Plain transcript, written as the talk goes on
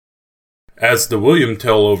As the William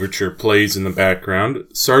Tell overture plays in the background,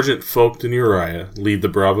 Sergeant Vogt and Uriah lead the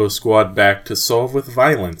Bravo squad back to solve with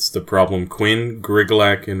violence the problem Quinn,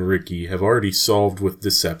 Griglac, and Ricky have already solved with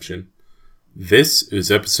deception. This is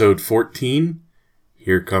episode 14,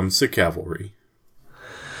 Here Comes the Cavalry.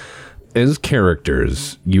 As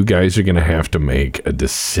characters, you guys are going to have to make a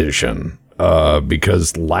decision.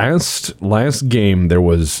 Because last game, there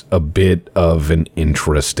was a bit of an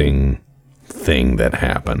interesting thing that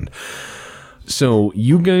happened. So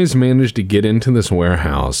you guys managed to get into this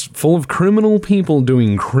warehouse full of criminal people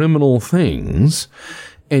doing criminal things,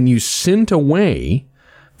 and you sent away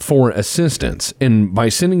for assistance. And by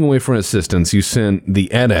sending away for assistance, you sent the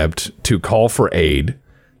adept to call for aid,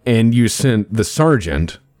 and you sent the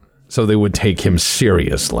sergeant so they would take him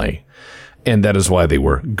seriously. And that is why they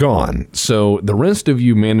were gone. So the rest of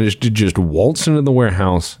you managed to just waltz into the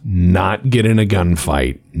warehouse, not get in a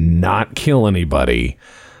gunfight, not kill anybody,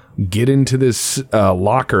 get into this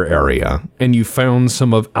locker area, and you found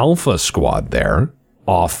some of Alpha Squad there,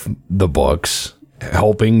 off the books,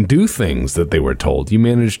 helping do things that they were told. You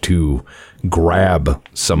managed to grab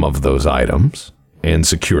some of those items and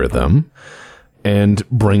secure them and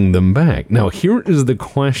bring them back. Now, here is the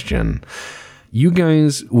question.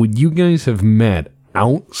 Would you guys have met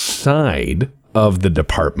outside of the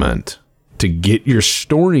department to get your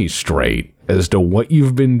story straight as to what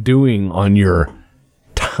you've been doing on your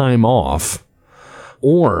time off,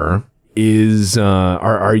 or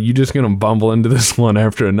are you just going to bumble into this one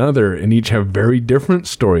after another and each have very different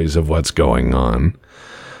stories of what's going on?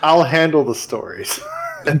 I'll handle the stories.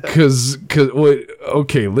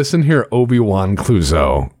 Okay, listen here, Obi-Wan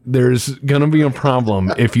Cluzo. There's gonna be a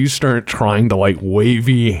problem if you start trying to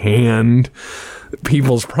wavy hand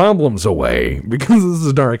people's problems away, because this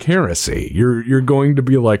is Dark Heresy. You're going to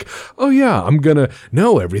be like, oh yeah,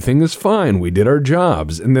 no, everything is fine, we did our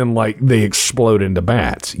jobs, and then they explode into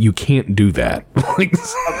bats. You can't do that.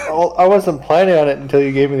 I wasn't planning on it until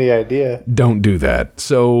you gave me the idea. Don't do that.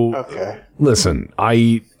 So, okay. Listen,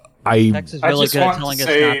 I just want to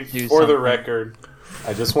say for the record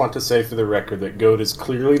that Goat is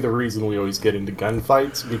clearly the reason we always get into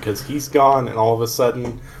gunfights, because he's gone and all of a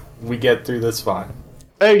sudden we get through this fine.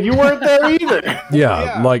 Hey, you weren't there either.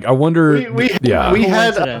 Yeah, I wonder. We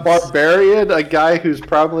had a barbarian, a guy who's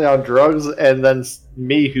probably on drugs, and then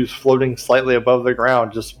me who's floating slightly above the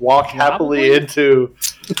ground, just walk happily into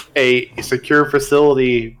a secure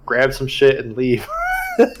facility, grab some shit, and leave.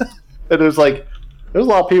 And there's a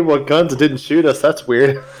lot of people with guns that didn't shoot us. That's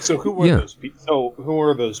weird. So who were those people? So who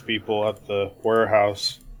were those people at the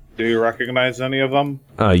warehouse? Do you recognize any of them?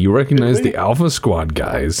 You recognize the Alpha Squad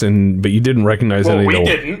guys, but you didn't recognize any of them. We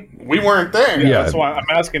didn't. We weren't there. Yeah, that's why I'm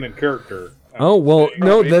asking in character. Oh, well,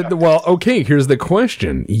 no, okay, here's the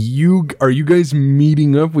question. Are you guys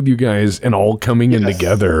meeting up with you guys and all coming in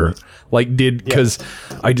together? Because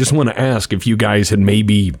I just want to ask if you guys had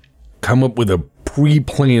maybe come up with a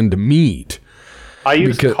pre-planned meet. I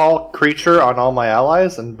use call creature on all my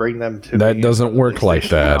allies and bring them to that doesn't work like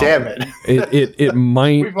that. Damn it. It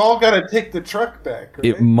might. We've all got to take the truck back. Right?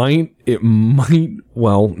 It might.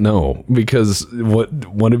 Well, no, because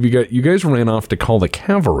what have you got? You guys ran off to call the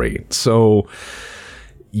cavalry, so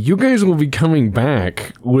you guys will be coming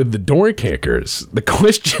back with the door kickers. The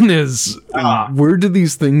question is, where do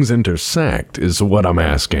these things intersect? Is what I'm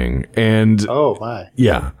asking. And oh my,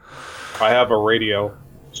 yeah, I have a radio,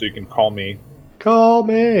 so you can call me. Call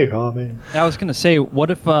me. I was gonna say, what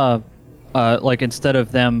if, instead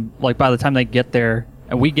of them, by the time they get there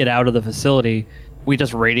and we get out of the facility, we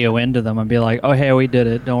just radio into them and be like, "Oh, hey, we did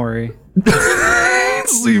it. Don't worry."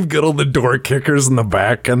 So you've got all the door kickers in the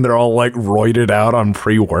back, and they're all roided out on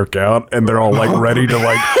pre-workout, and they're all ready to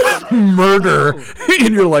murder,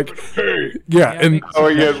 and you're like, yeah, and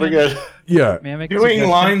we're good. Yeah, doing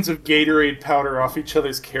lines of Gatorade powder off each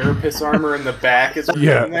other's carapace armor in the back is in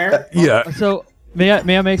there. Yeah. So may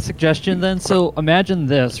I make a suggestion then? So imagine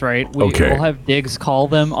this, right? We'll have Diggs call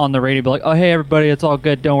them on the radio, be like, "Oh, hey, everybody, it's all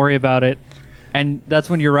good. Don't worry about it." And that's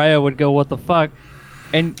when Uriah would go, "What the fuck?"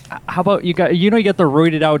 And how about you get the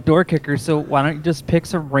roided out door kicker, so why don't you just pick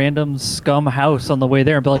some random scum house on the way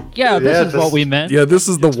there and be like, this is what we meant. Yeah, this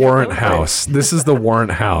is the Warrant House. This is the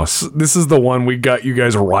Warrant House. This is the one we got you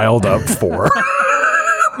guys riled up for.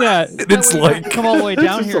 Yeah, it's come all the way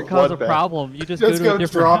down here and cause a problem. You just go to a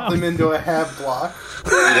different drop house. them into a half block.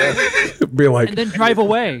 Be like, and then drive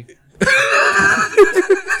away.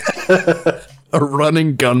 A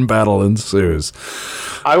running gun battle ensues.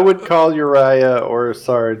 I would call Uriah or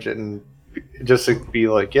Sarge and just to be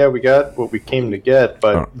like, yeah, we got what we came to get,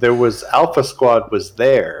 but there was Alpha Squad was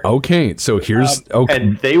there. Okay, so here's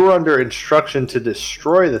and they were under instruction to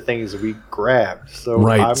destroy the things that we grabbed. So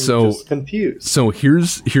I'm just confused. So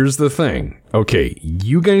here's the thing. Okay,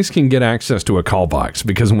 you guys can get access to a call box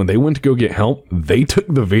because when they went to go get help, they took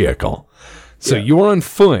the vehicle. So you're on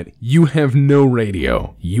foot. You have no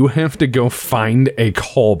radio. You have to go find a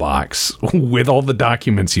call box with all the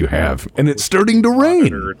documents you have, and it's starting to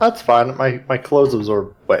rain. That's fine. My clothes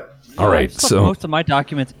absorb wet. All right, so most of my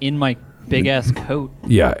documents in my big ass coat.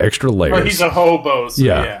 Yeah, extra layers. But he's a hobo. So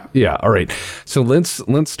yeah. All right. So let's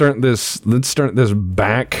start this. Let's start this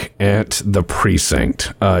back at the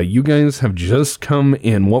precinct. You guys have just come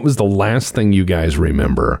in. What was the last thing you guys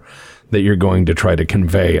remember that you're going to try to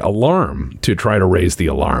convey alarm to try to raise the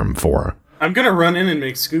alarm for? I'm gonna run in and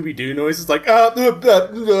make Scooby-Doo noises like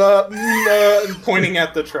pointing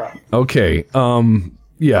at the truck. Okay.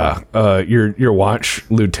 Your watch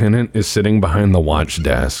lieutenant is sitting behind the watch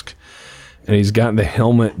desk, and he's got the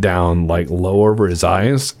helmet down like low over his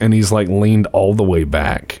eyes, and he's like leaned all the way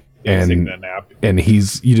back, and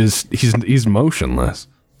he's motionless.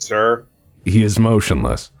 Sir. He is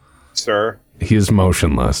motionless. Sir. He is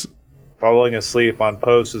motionless. Falling asleep on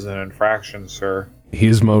post is an infraction, sir. He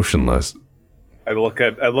is motionless. I look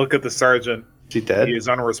at the sergeant. Is he dead? He is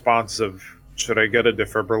unresponsive. Should I get a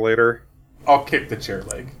defibrillator? I'll kick the chair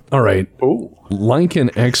leg. All right. Ooh. Like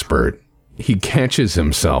an expert, he catches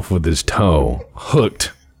himself with his toe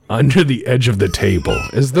hooked under the edge of the table,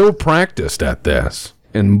 as though practiced at this,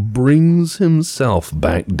 and brings himself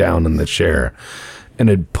back down in the chair,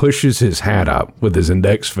 and it pushes his hat up with his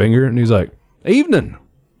index finger, and he's like, "Evening."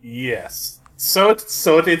 Yes. So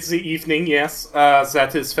it is the evening, yes.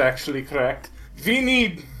 That is factually correct. We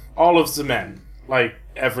need all of the men, like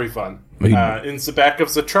everyone. In the back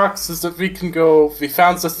of the trucks so that we can go, we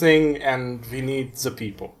found the thing, and we need the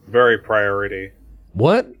people. Very priority.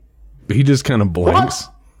 What? He just kind of blinks.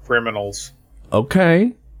 What? Criminals.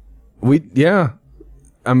 Okay.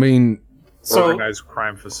 I mean... So, organized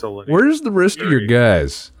crime facility. Where's the rest of your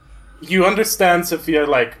guys? You understand that we are,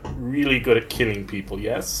 like, really good at killing people,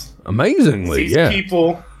 yes? Amazingly,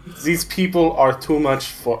 These people are too much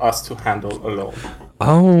for us to handle alone.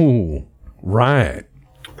 Oh, right.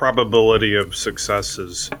 Probability of success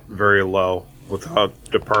is very low without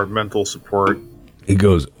departmental support. He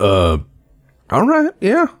goes, all right,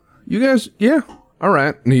 yeah. You guys, yeah, all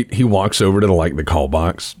right. And he walks over to the call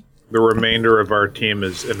box. The remainder of our team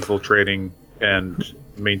is infiltrating and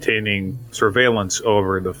maintaining surveillance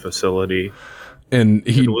over the facility. And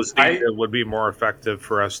it would be more effective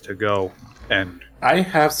for us to go and... I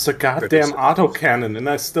have the goddamn autocannon, and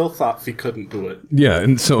I still thought we couldn't do it. Yeah,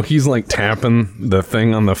 and so he's like tapping the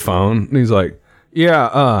thing on the phone, and he's like,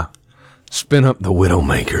 spin up the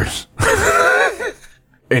Widowmakers.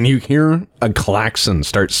 And you hear a klaxon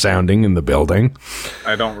start sounding in the building.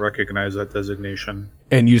 I don't recognize that designation.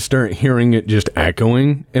 And you start hearing it just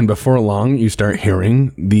echoing, and before long, you start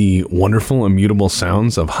hearing the wonderful, immutable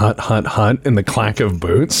sounds of hut, hut, hut, and the clack of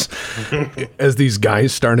boots. As these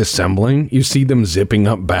guys start assembling, you see them zipping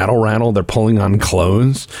up battle rattle. They're pulling on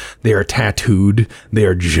clothes. They are tattooed. They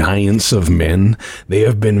are giants of men. They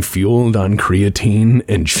have been fueled on creatine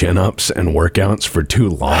and chin-ups and workouts for too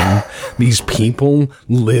long. These people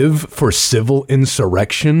live for civil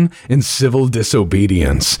insurrection and civil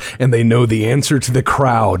disobedience, and they know the answer to the crowd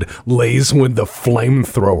lays with the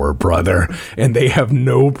flamethrower, brother, and they have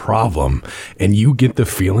no problem. And you get the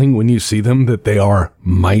feeling when you see them that they are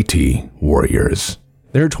mighty warriors.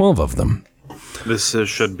 There are 12 of them. This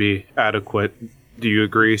should be adequate. Do you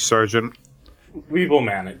agree, Sergeant? We will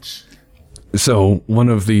manage. So one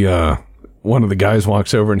of the guys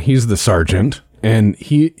walks over, and he's the sergeant. And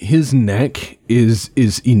his neck is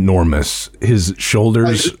enormous. His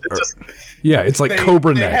shoulders it's like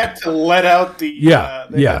cobra neck. They had to let out the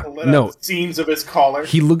the seams of his collar.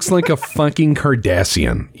 He looks like a fucking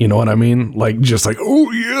Cardassian. You know what I mean? Like just like, oh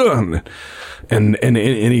yeah. And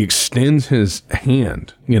he extends his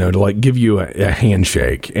hand, to like give you a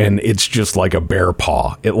handshake, and it's just like a bear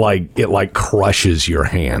paw. It like crushes your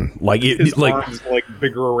hand. Like his arms like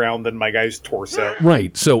bigger around than my guy's torso.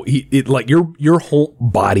 Right. So it like your whole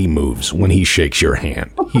body moves when he shakes your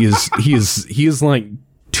hand. He is like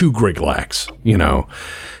 2 Griglacks,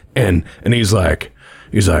 and he's like,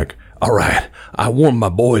 all right, I warmed my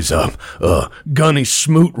boys up. Gunny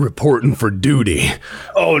Smoot reporting for duty.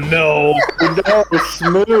 Oh no. No,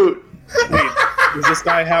 Smoot. Wait, does this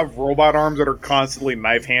guy have robot arms that are constantly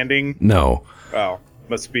knife handing? No. Oh,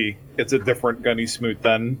 it's a different Gunny Smoot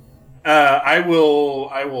then. I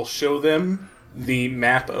will show them the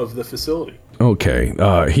map of the facility. Okay.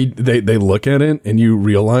 They look at it, and you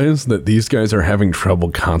realize that these guys are having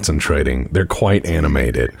trouble concentrating. They're quite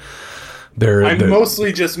animated. I'm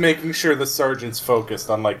mostly just making sure the sergeant's focused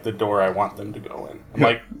on like the door I want them to go in. I'm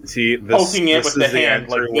like poking it with the hand,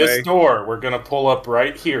 like this door. We're gonna pull up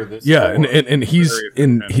right here. This door. and he's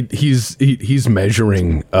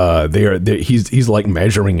measuring. He's like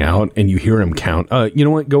measuring out, and you hear him count. You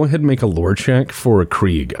know what? Go ahead and make a lore check for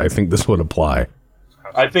Krieg. I think this would apply.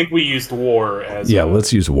 I think we used war as. Yeah,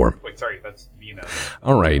 let's use war. Wait, sorry, that's Mina.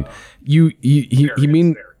 All right, you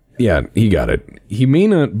mean. Yeah, he got it. He may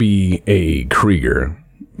not be a Krieger,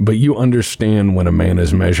 but you understand when a man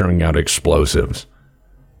is measuring out explosives.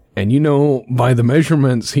 And you know, by the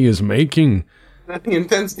measurements he is making... He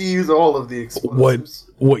intends to use all of the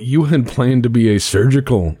explosives. What you had planned to be a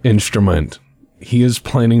surgical instrument, he is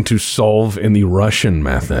planning to solve in the Russian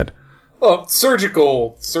method. Well,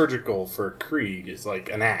 surgical for Krieg is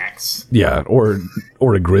like an axe. Yeah, or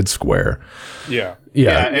a grid square. Yeah.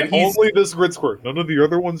 And only this grid square. None of the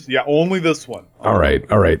other ones. Yeah, only this one. All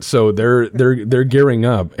right. So they're gearing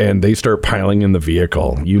up and they start piling in the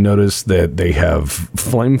vehicle. You notice that they have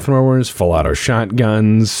flamethrowers, full auto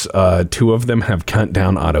shotguns. 2 of them have cut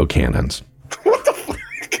down autocannons. What the fuck?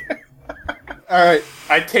 All right.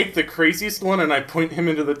 I take the craziest one and I point him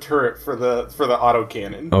into the turret for the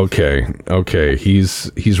autocannon. Okay.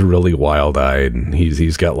 He's really wild-eyed.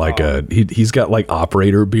 He's got like he's got like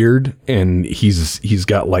operator beard, and he's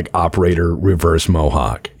got like operator reverse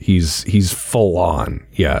mohawk. He's full on.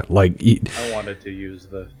 Yeah, like I wanted to use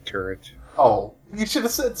the turret. Oh, you should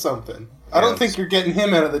have said something. I don't think you're getting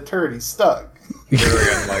him out of the turret. He's stuck.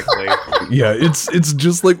 Very unlikely. Yeah, it's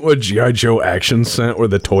just like what G.I. Joe action sent, where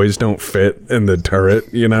the toys don't fit in the turret.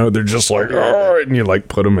 You know, they're just like, oh, and you like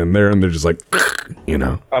put them in there, and they're just like, you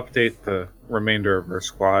know. Update the remainder of our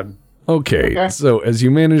squad. Okay, so as you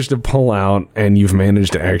manage to pull out, and you've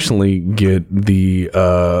managed to actually get the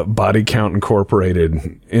body count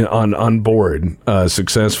incorporated on board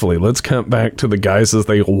successfully, let's cut back to the guys as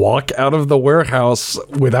they walk out of the warehouse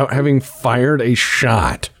without having fired a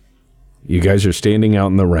shot. You guys are standing out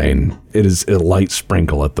in the rain. It is a light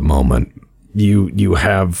sprinkle at the moment. You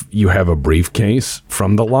have a briefcase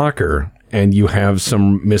from the locker, and you have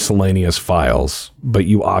some miscellaneous files, but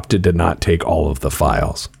you opted to not take all of the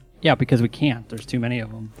files. Yeah, because we can't. There's too many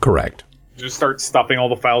of them. Correct. Just start stuffing all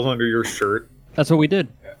the files under your shirt. That's what we did.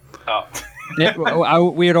 Oh.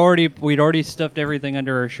 We'd already stuffed everything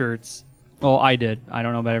under our shirts. Well, I did. I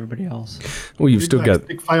don't know about everybody else. Well, you've still got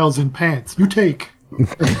big files in pants. You take.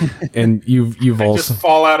 And you've also just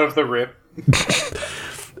fall out of the rip.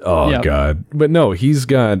 Oh yep. God! But no, he's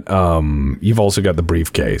got. You've also got the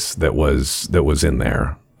briefcase that was in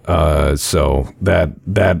there. So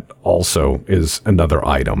that also is another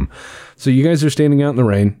item. So you guys are standing out in the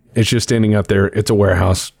rain. It's just standing out there. It's a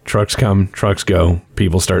warehouse. Trucks come, trucks go.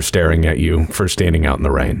 People start staring at you for standing out in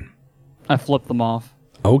the rain. I flip them off.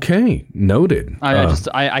 Okay, noted.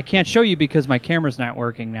 I can't show you because my camera's not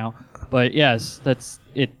working now. But yes, that's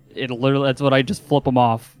it. It literally, that's what I just flip them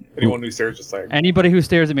off. Anyone who stares, just like anybody who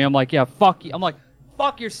stares at me, I'm like, yeah, fuck you. I'm like,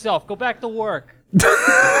 fuck yourself. Go back to work.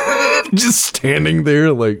 Just standing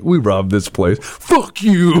there like, we robbed this place. Fuck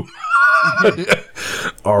you.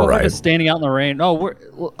 All right. Just standing out in the rain.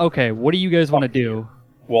 Oh, okay. What do you guys want to do?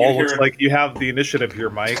 Well, looks like you have the initiative here,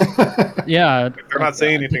 Mike. Yeah. If they're not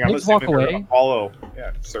saying anything, I'm walk away. Follow.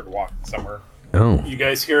 Yeah, just start walking somewhere. Oh. You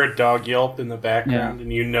guys hear a dog yelp in the background,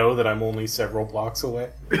 and you know that I'm only several blocks away.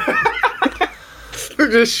 They're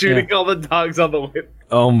just shooting all the dogs on the way.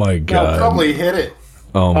 Oh my God. I'll probably hit it.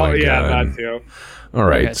 Oh my God. Yeah, that too. All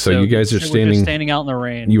right, okay, so you guys are standing out in the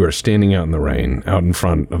rain. You are standing out in the rain, out in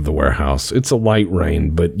front of the warehouse. It's a light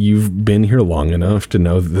rain, but you've been here long enough to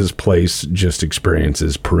know that this place just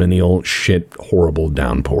experiences perennial shit, horrible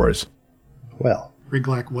downpours. Well,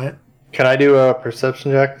 Riglac wet. Can I do a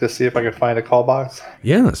perception check to see if I can find a call box?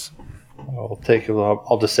 Yes.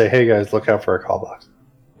 I'll just say, hey guys, look out for a call box.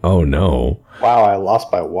 Oh no! Wow, I lost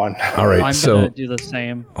by 1. All right, I'm gonna do the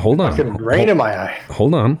same. Hold on. Fucking rain in my eye.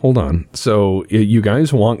 Hold on. So you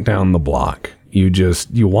guys walk down the block. You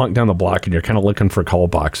walk down the block and you're kind of looking for call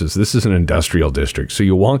boxes. This is an industrial district, so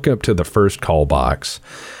you walk up to the first call box,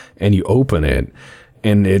 and you open it,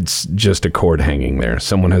 and it's just a cord hanging there.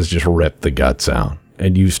 Someone has just ripped the guts out,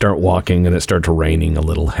 and you start walking, and it starts raining a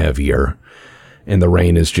little heavier. And the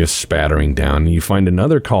rain is just spattering down. And you find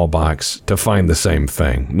another call box to find the same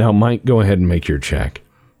thing. Now, Mike, go ahead and make your check.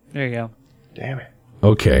 There you go. Damn it.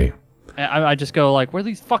 Okay. I just go like, where are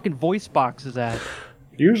these fucking voice boxes at?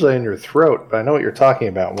 Usually in your throat, but I know what you're talking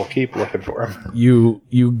about. We'll keep looking for them.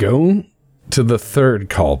 You go to the third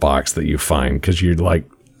call box that you find, because you're like,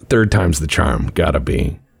 third time's the charm, gotta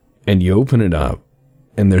be. And you open it up,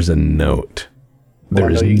 and there's a note.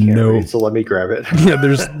 There's no read, so let me grab it. Yeah,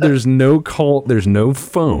 there's no call, there's no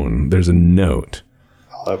phone, there's a note.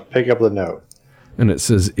 I'll pick up the note. And it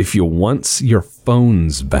says, if you wants your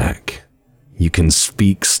phones back, you can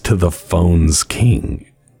speaks to the phone's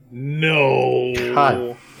king. No.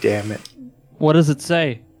 God damn it. What does it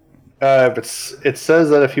say? It says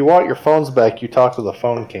that if you want your phones back, you talk to the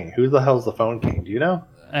phone king. Who the hell's the phone king? Do you know?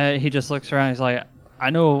 He just looks around. He's like, I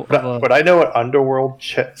know. But I know an underworld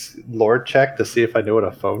lord check to see if I know what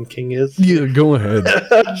a phone king is. Yeah, go ahead.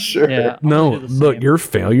 Sure. Yeah, No, look, your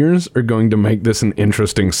failures are going to make this an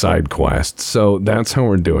interesting side quest. So that's how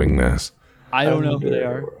we're doing this. I don't know who they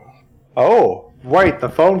are. Oh, right. The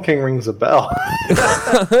phone king rings a bell.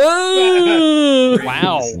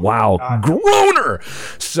 Wow. Wow. Groaner!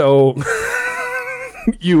 So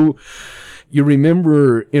you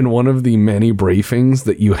remember in one of the many briefings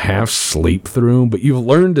that you have sleep through, but you've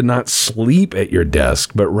learned to not sleep at your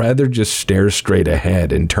desk, but rather just stare straight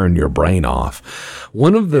ahead and turn your brain off.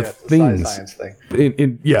 One of the things, science thing.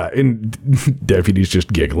 And Deputy's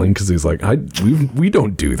just giggling because he's like, we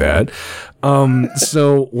don't do that.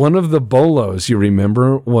 So one of the bolos you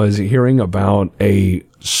remember was hearing about a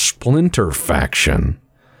splinter faction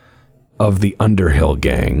of the Underhill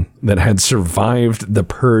gang that had survived the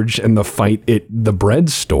purge and the fight at the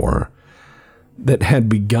bread store, that had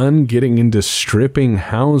begun getting into stripping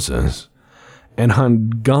houses and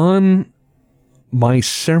had gone by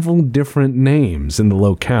several different names in the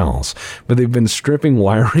locales, but they've been stripping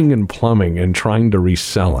wiring and plumbing and trying to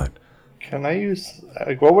resell it. Can I use...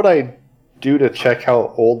 what would I do to check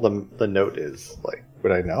how old the note is? Like,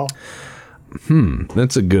 would I know?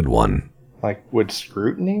 That's a good one. Like, would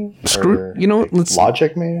scrutiny? You know what? Let's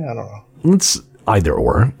logic, maybe? I don't know. Let's either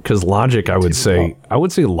or, because logic, I would say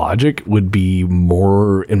logic would be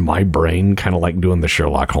more in my brain, kind of like doing the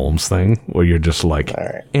Sherlock Holmes thing, where you're just like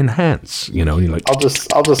enhance, you know, and you're like,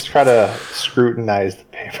 I'll just try to scrutinize the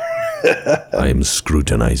paper. I'm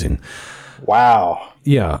scrutinizing. Wow.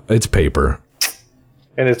 Yeah, it's paper.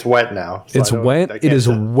 And it's wet now. So It's wet. It is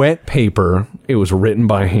wet paper. It was written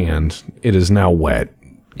by hand. It is now wet.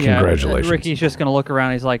 Congratulations. Yeah, Ricky's just going to look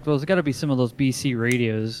around. He's like, well, there's got to be some of those BC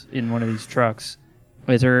radios in one of these trucks.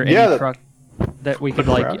 Is there any truck that we could,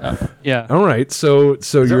 yeah. All right. So is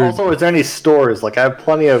there any stores? Like, I have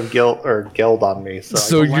plenty of geld on me.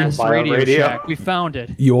 So you're radio shack. We found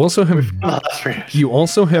it. You also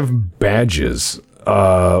have badges,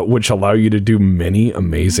 which allow you to do many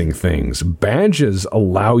amazing things. Badges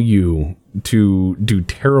allow you to do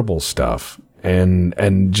terrible stuff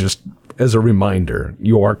and just... as a reminder,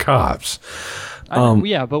 you are cops.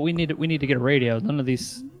 Yeah, but we need to get a radio. None of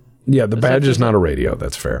these. Yeah, the badge is not a radio.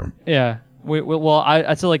 That's fair. Yeah.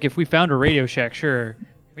 I feel like if we found a Radio Shack, sure,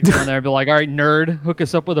 we'd go in there and be like, all right, nerd, hook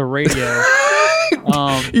us up with a radio.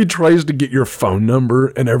 He tries to get your phone number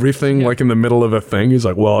and everything, like in the middle of a thing. He's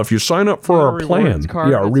like, well, if you sign up for our plan,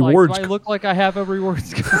 rewards. Do I look like I have a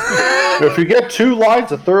rewards card? If you get 2 lines,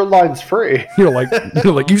 the third line's free. You're like,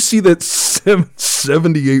 you see that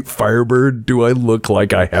 78 Firebird? Do I look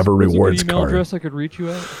like I have a rewards email card? Address I could reach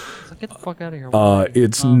you at? Get the fuck out of here.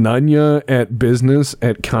 It's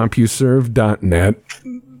Nanya@business@CompuServe.net.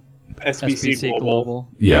 SBC Global.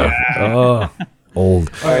 Yeah. Old.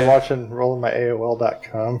 I'm rolling my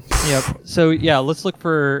AOL.com. Yep. So yeah, let's look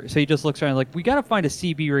for. So he just looks around like we got to find a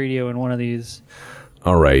CB radio in one of these.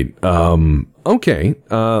 All right. Okay.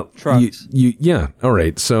 Trucks. Yeah. All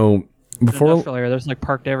right. So before industrial area, there's like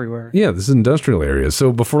parked everywhere. Yeah, this is industrial area.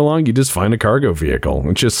 So before long, you just find a cargo vehicle.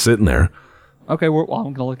 It's just sitting there. Okay. Well,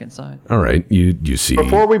 I'm gonna look inside. All right. You see.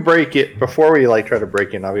 Before we try to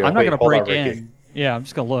break in, I'm not gonna break in. Yeah, I'm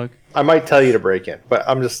just gonna look. I might tell you to break in, but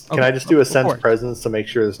I'm just. Can I just do a sense presence to make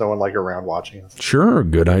sure there's no one like around watching us? Sure,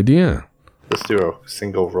 good idea. Just do a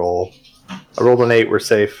single roll. I rolled an 8. We're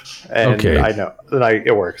safe, and okay. I know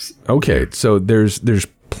it works. Okay, so there's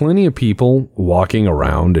plenty of people walking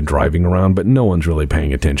around and driving around, but no one's really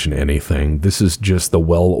paying attention to anything. This is just the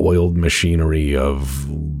well-oiled machinery of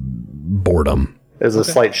boredom. There's a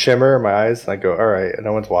slight shimmer in my eyes, and I go, "All right,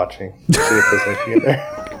 no one's watching. See if there's anything in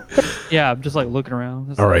there." Yeah, I'm just like looking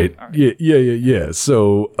around. All right. Yeah.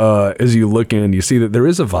 So as you look in, you see that there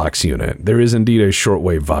is a Vox unit. There is indeed a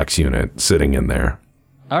shortwave Vox unit sitting in there.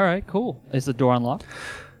 All right, cool. Is the door unlocked?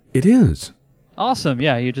 It is. Awesome.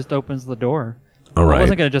 Yeah, he just opens the door. All right. I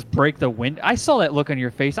wasn't going to just break the window. I saw that look on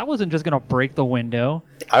your face. I wasn't just going to break the window.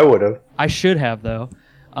 I would have. I should have, though.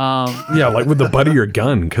 Yeah, like with the butt of your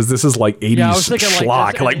gun, because this is like 80s I was thinking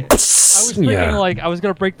schlock. I was thinking I was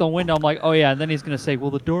gonna break the window. I'm like, oh yeah, and then he's gonna say,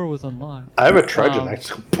 well, the door was unlocked. I have a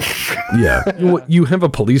truncheon. Yeah, you have a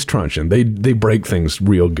police truncheon. They break things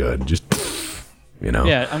real good. Just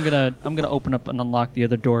Yeah, I'm gonna open up and unlock the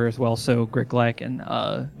other door as well. So Griglak and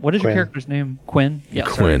what is your character's name? Quinn. Yeah,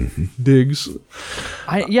 Quinn. Sorry. Diggs.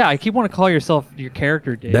 I keep wanting to call yourself your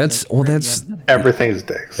character Diggs. That's everything's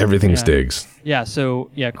Diggs. Everything's Diggs. Yeah,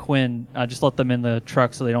 so Quinn, just let them in the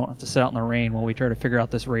truck so they don't have to sit out in the rain while we try to figure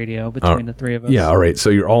out this radio between the three of us. Yeah, all right.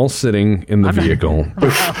 So you're all sitting in the vehicle.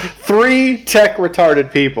 3 tech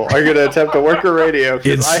retarded people are going to attempt to work a radio.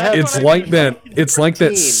 It's like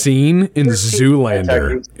that scene in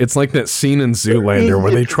Zoolander. It's like that scene in Zoolander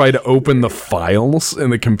where they try to open the files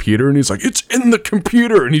in the computer, and he's like, "It's in the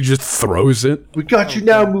computer," and he just throws it. We got you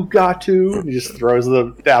now, Mugatu. And he just throws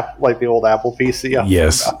the old Apple PC.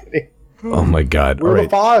 Yes. Oh my God! Where are the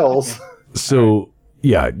files? So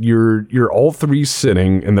yeah, you're all three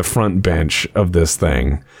sitting in the front bench of this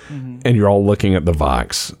thing, and you're all looking at the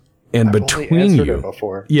Vox. And I've between you,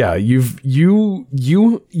 yeah,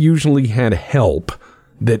 you usually had help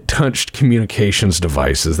that touched communications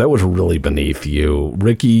devices. That was really beneath you.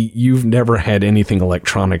 Ricky, you've never had anything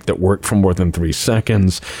electronic that worked for more than 3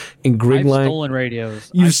 seconds. And Griglak, I've stolen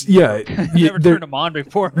radios. I've never turned them on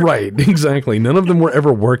before. Right, exactly. None of them were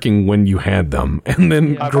ever working when you had them. And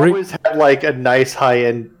then I've always had like a nice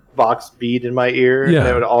high-end Vox bead in my ear, and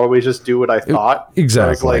it would always just do what I thought.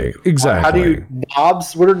 Exactly. Exactly. How do you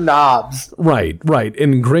knobs? What are knobs? Right.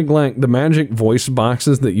 And Griglak, the magic voice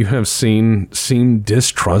boxes that you have seen seem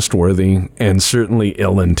distrustworthy and certainly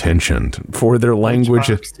ill-intentioned for their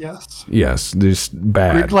language. Yes, just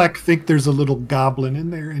bad. Griglak think there's a little goblin in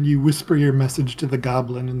there, and you whisper your message to the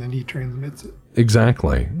goblin, and then he transmits it.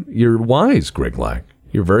 Exactly. You're wise, Griglak.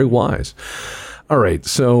 You're very wise. All right,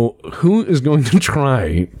 so who is going to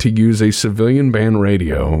try to use a civilian band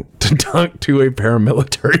radio to talk to a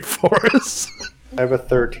paramilitary force? I have a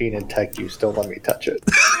 13 in tech use. Don't let me touch it.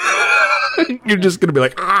 You're just going to be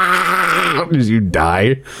like, as you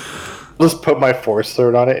die. Let's put my force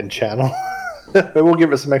third on it and channel. It will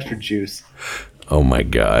give it some extra juice. Oh my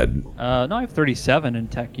God. No, I have 37 in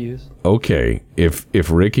tech use. Okay, if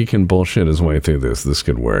Ricky can bullshit his way through this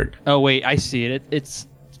could work. Oh wait, I see it. It's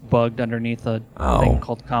bugged underneath a thing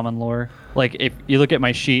called common lore. Like if you look at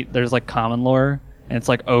my sheet, there's like common lore, and it's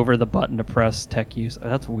like over the button to press tech use. Oh,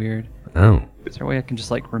 that's weird. Oh. Is there a way I can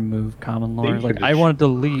just like remove common lore? Like I want to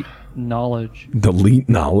delete knowledge. Delete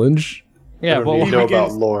knowledge? Yeah, but what know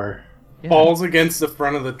about lore? Yeah. Falls against the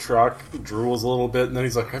front of the truck, drools a little bit, and then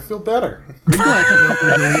he's like, I feel better.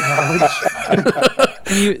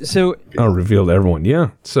 Revealed to everyone.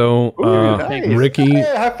 Yeah. So, Ricky.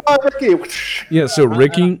 Hey, high five, Ricky. Yeah, so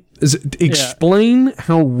Ricky, explain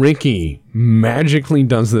how Ricky magically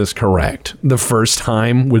does this correct the first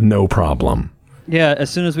time with no problem. Yeah,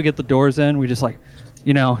 as soon as we get the doors in, we just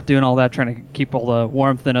doing all that, trying to keep all the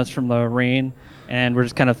warmth in us from the rain. And we're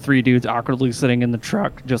just kind of 3 dudes awkwardly sitting in the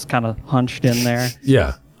truck, just kind of hunched in there.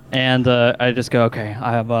 Yeah. And I just go, okay,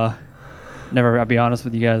 I have I'll be honest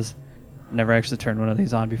with you guys, never actually turned one of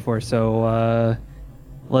these on before. So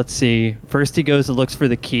let's see. First he goes and looks for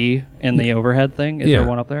the key in the overhead thing. Is there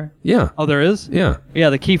one up there? Yeah. Oh, there is? Yeah. Yeah,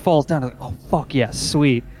 the key falls down. Like, oh, fuck, yeah,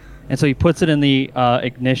 sweet. And so he puts it in the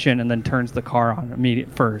ignition and then turns the car on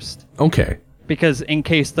first. Okay. Because in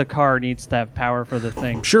case the car needs to have power for the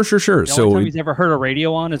thing. Sure. The only time he's ever heard a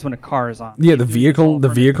radio on is when a car is on. Yeah, the vehicle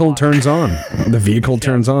turns on. The vehicle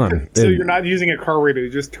turns on. So you're not using a car radio,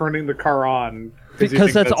 you're just turning the car on.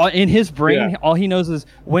 Because that's all in his brain. Yeah. All he knows is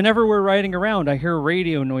whenever we're riding around, I hear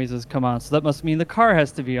radio noises come on. So that must mean the car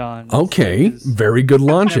has to be on. Okay, very good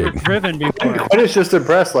logic. Never driven before. Quinn is just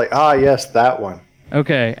impressed, like, yes, that one.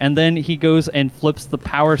 Okay, and then he goes and flips the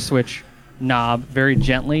power switch knob very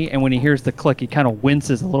gently, and when he hears the click, he kind of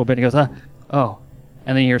winces a little bit. He goes, oh,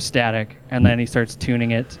 and then he hears static, and then he starts tuning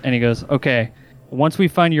it, and he goes, okay, once we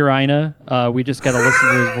find Urina, we just got to listen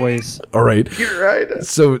to his voice. All right. Urina.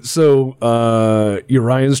 So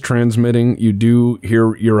Uriah's transmitting. You do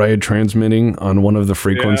hear Uriah transmitting on one of the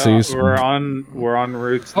frequencies. Yeah, we're on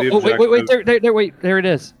route to the objective. Wait, there it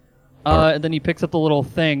is. And then he picks up the little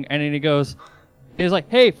thing, and then he's like,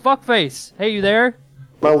 hey, fuckface, hey, you there?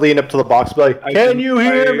 I'm going to lean up to the box and be like, can you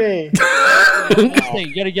hear me?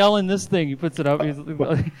 You got to yell in this thing. He puts it up. Do we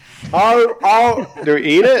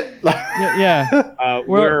eat it? Yeah.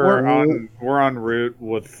 We're on route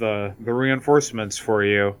with the reinforcements for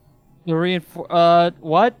you. The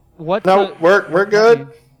what? What? No, we're good.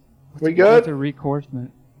 We good? What's a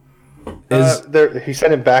reinforcement? He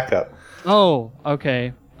sent him backup. Oh,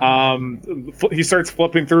 okay. He starts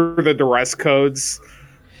flipping through the duress codes.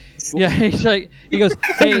 Yeah, he goes,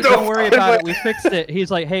 hey, don't worry about it. We fixed it.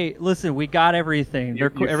 He's like, hey, listen, we got everything.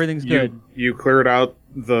 Everything's good. You cleared out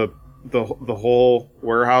the whole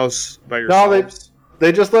warehouse by yourselves? No,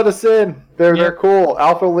 they just let us in. They're cool.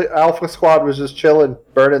 Alpha Squad was just chilling,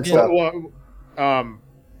 burning stuff.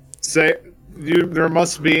 There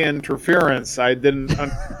must be interference. I didn't.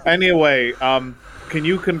 Anyway, can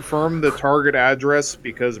you confirm the target address?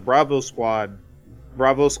 Because Bravo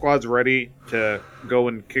Squad's ready to go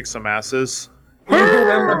and kick some asses. In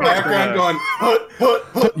the background going,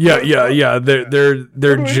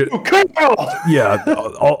 Yeah.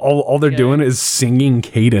 All they're doing is singing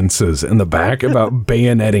cadences in the back about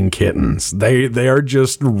bayoneting kittens. They are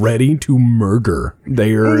just ready to murder.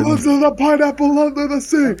 They are the pineapple under the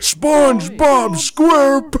sea. SpongeBob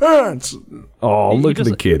SquarePants. Oh, look at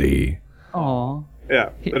the kitty. Oh. Yeah,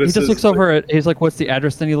 he just looks over at. He's like, "What's the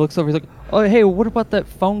address?" Then he looks over. He's like, "Oh, hey, what about that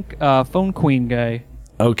phone queen guy?"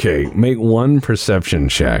 Okay, make one perception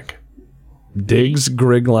check. Diggs,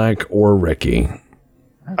 Griglak, or Ricky.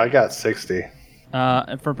 I got 60.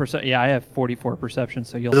 And for I have 44 perception.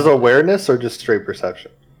 So you'll. Is this awareness or just straight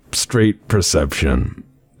perception? Straight perception.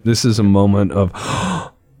 This is a moment of.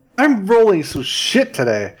 I'm rolling some shit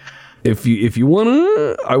today. If you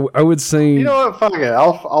wanna, I would say. You know what? Fuck it.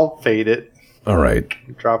 I'll fade it. All right.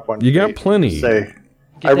 Drop one. You got plenty.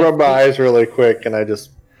 I rub my eyes really quick and I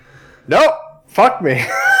just. Nope. Fuck me.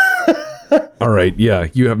 All right. Yeah.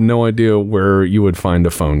 You have no idea where you would find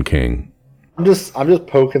a phone king. I'm just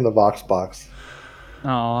poking the Vox box.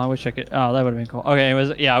 Oh, I wish I could. Oh, that would have been cool. Okay.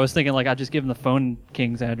 I was thinking I'd just give him the phone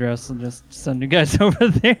king's address and just send you guys over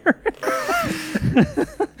there.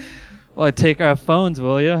 Well, take our phones,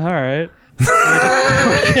 will you? All right.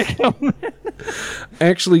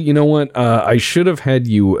 Actually, you know what? I should have had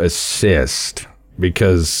you assist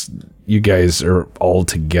because you guys are all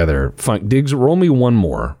together. Fine, Diggs, roll me one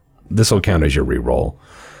more. This will count as your reroll.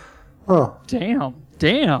 Oh, damn!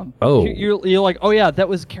 Oh, you're like, oh yeah, that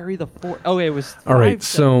was carry the 4. Oh, it was. All right,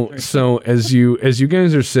 so as you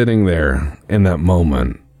guys are sitting there in that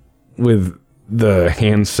moment with the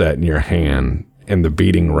handset in your hand and the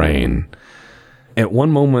beating rain, at one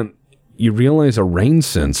moment. You realize a rain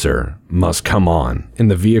sensor must come on in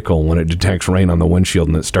the vehicle when it detects rain on the windshield,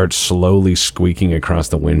 and it starts slowly squeaking across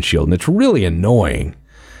the windshield, and it's really annoying.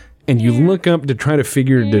 And you look up to try to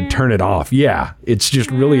figure to turn it off. Yeah, it's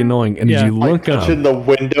just really annoying. And as you look up, in the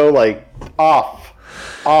window, like off,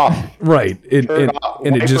 right? And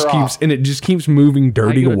it just keeps moving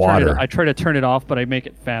dirty water. I try to turn it off, but I make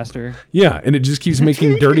it faster. Yeah, and it just keeps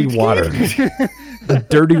making dirty water. The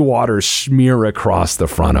dirty water smear across the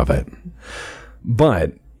front of it.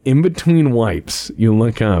 But in between wipes, you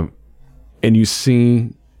look up and you see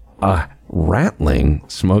a ratling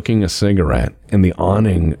smoking a cigarette in the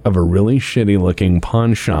awning of a really shitty looking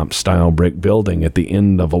pawn shop style brick building at the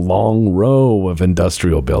end of a long row of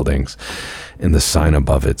industrial buildings. And the sign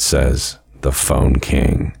above it says, "The Phone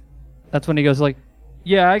King." That's when he goes like,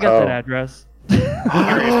 yeah, I got that address.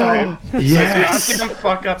 Yes. So you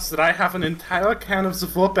fuck ups that I have an entire can of the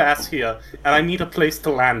whoop ass here, and I need a place to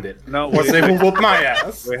land it. No, they will whoop my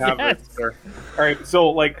ass. We have it, sir. All right,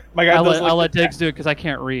 so my guy I'll let Diggs do it because I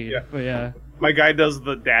can't read. Yeah. But yeah, my guy does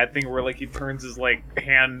the dad thing where he turns his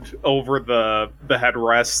hand over the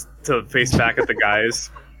headrest to face back at the guys.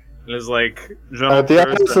 And is like, the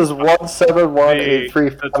address is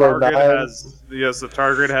 1718359. The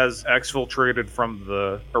target has exfiltrated from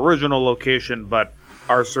the original location, but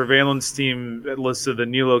our surveillance team listed the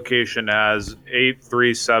new location as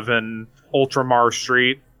 837 Ultramar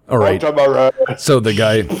Street. All right. So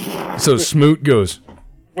Smoot goes,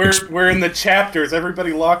 We're in the chapters.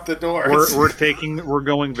 Everybody lock the doors. We're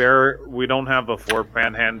going there. We don't have a floor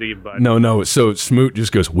plan handy, but no. So Smoot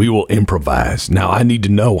just goes, "We will improvise. Now I need to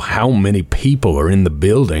know how many people are in the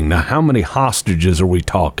building. Now how many hostages are we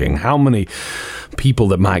talking? How many people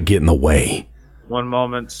that might get in the way?" One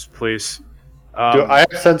moment, please. Do I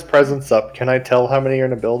have sense presence up? Can I tell how many are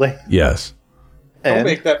in a building? Yes. Don't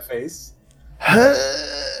make that face.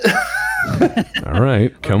 All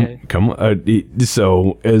right, come.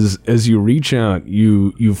 So as you reach out,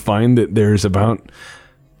 you find that there's about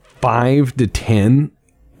 5 to 10,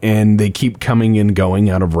 and they keep coming and going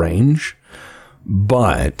out of range,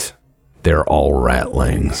 but they're all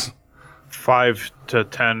ratlings. 5 to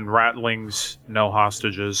 10 ratlings, no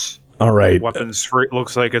hostages. All right, weapons free.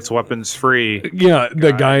 Looks like it's weapons free. Yeah,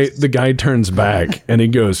 the guy turns back and he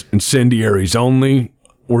goes, "Incendiaries only.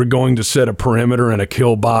 We're going to set a perimeter and a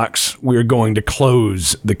kill box. We're going to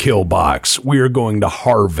close the kill box. We are going to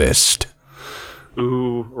harvest."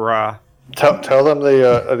 Ooh, rah. Tell them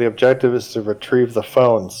the objective is to retrieve the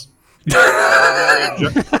phones.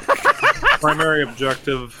 Primary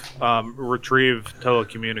objective: retrieve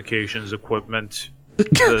telecommunications equipment.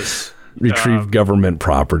 Retrieve government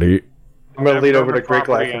property. I'm gonna lead over to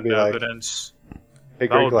Griglak and be like, evidence. "Hey,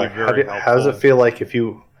 Griglak, how does it feel like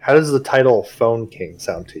How does the title Phone King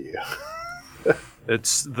sound to you?"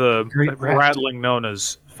 It's the rattling known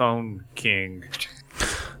as Phone King.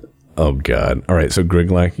 Oh God! All right, so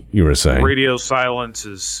Griglak, you were saying radio silence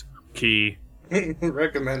is key.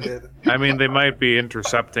 Recommended. I mean, they might be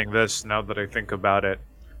intercepting this now that I think about it.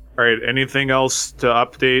 All right, anything else to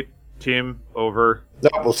update, team? Over. No,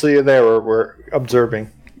 we'll see you there. We're observing.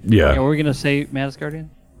 Yeah. What were we gonna say, Mantis Guardian?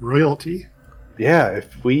 Royalty. Yeah,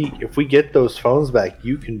 if we get those phones back,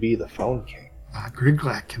 you can be the Phone King.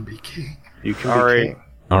 Griglak can be king. You can be king.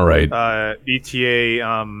 All right.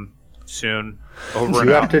 ETA soon. Over So and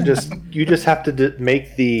out. you just have to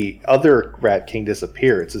make the other Rat King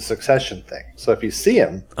disappear. It's a succession thing. So if you see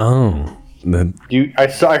him, then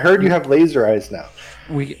I heard you have laser eyes now.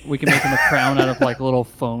 We can make him a crown out of like little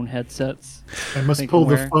phone headsets. I must pull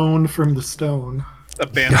the phone from the stone. A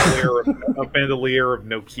bandolier of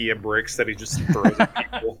Nokia bricks that he just throws at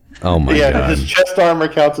people. Oh my God! His chest armor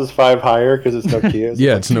counts as 5 higher because it's Nokia's.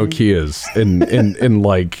 Yeah, it's Nokia's,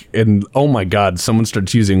 and oh my God, someone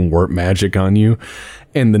starts using warp magic on you,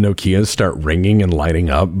 and the Nokias start ringing and lighting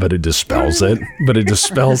up, but it dispels it.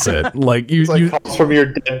 Like you, calls from your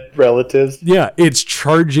dead relatives. Yeah, it's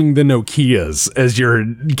charging the Nokias as you're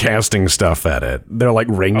casting stuff at it. They're like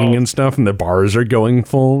ringing and stuff, and the bars are going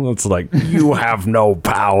full. It's like, you have no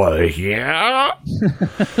power here.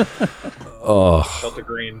 Delta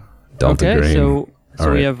Green. Delta Green. So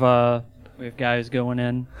All we right. have guys going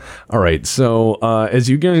in. All right, so as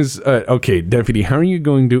you guys, okay, Deputy, how are you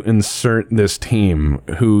going to insert this team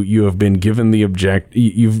who you have been given the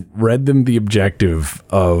you've read them the objective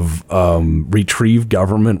of retrieve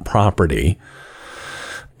government property,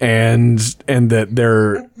 and that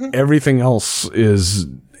they're everything else is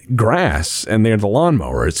grass, and they're the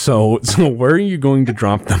lawnmower. So where are you going to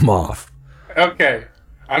drop them off? Okay,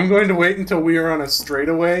 I'm going to wait until we are on a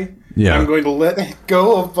straightaway. Yeah. I'm going to let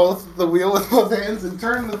go of both the wheel with both hands and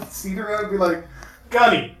turn the seat around and be like,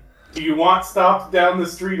 Gunny, do you want stopped down the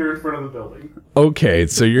street or in front of the building? Okay,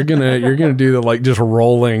 so you're gonna do the like just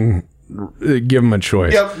rolling, give them a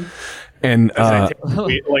choice. Yep. And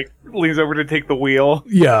leans over to take the wheel.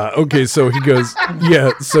 yeah, okay, so he goes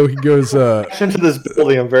Into this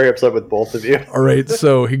building, I'm very upset with both of you. all right,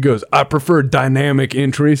 so he goes, I prefer dynamic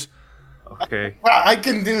entries. Okay. Well, I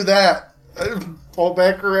can do that. Fall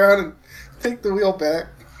back around and take the wheel back.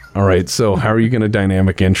 All right, so how are you going to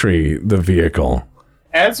dynamic entry the vehicle?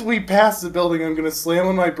 As we pass the building, I'm going to slam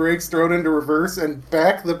on my brakes, throw it into reverse, and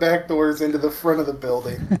back the back doors into the front of the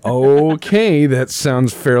building. Okay, that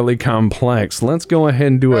sounds fairly complex. Let's go ahead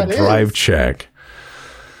and do a drive check.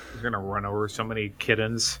 He's gonna run over so many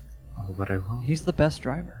kittens. Oh, but I won't. He's the best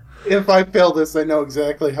driver. If I fail this, I know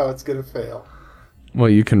exactly how it's going to fail. Well,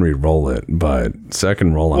 you can re-roll it, but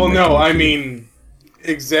second roll. Well, no, I mean,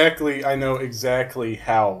 I know exactly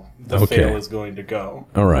how the fail is going to go.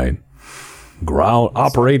 All right.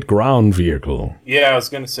 Operate ground vehicle. Yeah, I was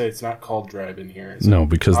going to say it's not called drive in here. No,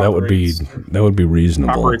 because that would be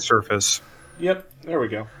reasonable. Operate surface. Yep, there we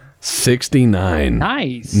go. 69.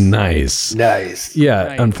 Nice. Yeah, Nice.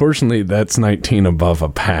 Unfortunately, that's 19 above a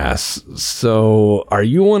pass. So, are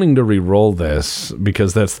you wanting to re-roll this?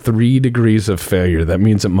 Because that's 3 degrees of failure. That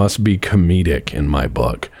means it must be comedic in my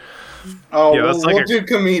book. Oh, Yeah, that's we'll do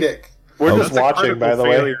comedic. We're That's just watching, by the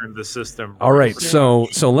way. failure in the system. All right, so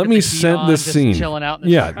let me set the just scene. chilling out in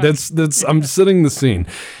the Yeah, truck. that's I'm setting the scene.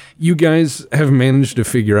 You guys have managed to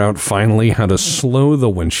figure out finally how to slow the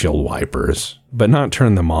windshield wipers, but not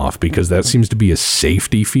turn them off because that seems to be a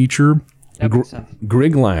safety feature. That makes sense.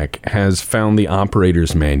 Griglak has found the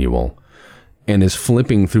operator's manual and is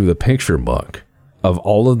flipping through the picture book of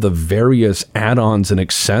all of the various add-ons and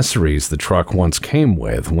accessories the truck once came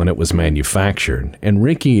with when it was manufactured. And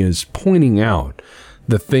Ricky is pointing out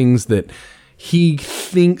the things that he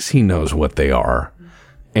thinks he knows what they are.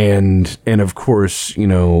 And of course, you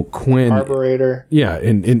know, Quinn. Carburetor. Yeah,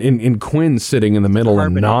 and Quinn's sitting in the middle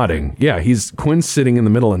and nodding. Yeah, Quinn's sitting in the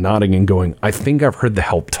middle and nodding and going, I think I've heard the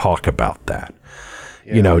help talk about that.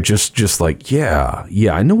 Yeah. You know, just like, yeah,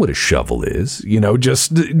 I know what a shovel is. You know,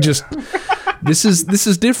 just this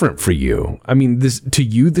is different for you. I mean, this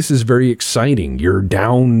is very exciting. You're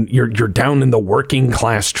down in the working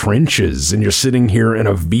class trenches, and you're sitting here in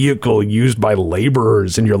a vehicle used by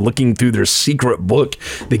laborers, and you're looking through their secret book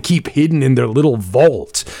they keep hidden in their little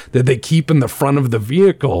vault that they keep in the front of the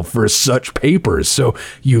vehicle for such papers. So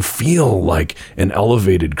you feel like an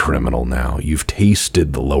elevated criminal now. You've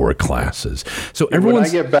tasted the lower classes. So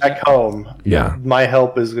everyone's, when I get back home, yeah, my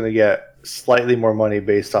help is going to get slightly more money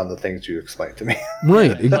based on the things you explained to me.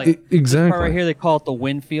 Right, like, exactly. Part right here, they call it the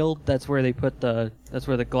Winfield. That's where they put that's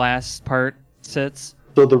where the glass part sits.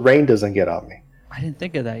 So the rain doesn't get on me. I didn't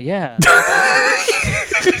think of that. Yeah.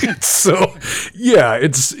 So, yeah,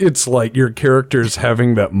 it's like your character's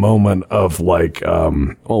having that moment of like,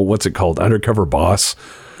 what's it called? Undercover Boss.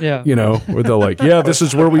 Yeah. You know, where they're like, yeah, this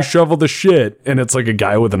is where we shovel the shit. And it's like a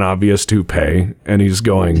guy with an obvious toupee. And he's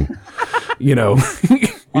going, you know.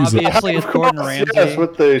 Obviously, it's Gordon Ramsay. Yes,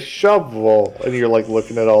 with the shovel. And you're like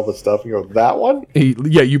looking at all the stuff and you go, that one?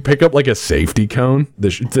 Yeah, you pick up like a safety cone.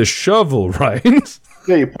 The shovel, right?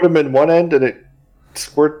 Yeah, you put them in one end and it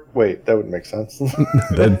squirt. Wait, that wouldn't make sense.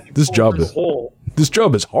 This job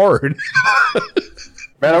is hard.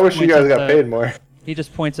 Man, I wish you guys got paid more. He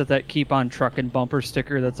just points at that "Keep on Truckin'" bumper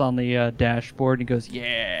sticker that's on the dashboard and he goes,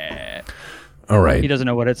 "Yeah." All right. He doesn't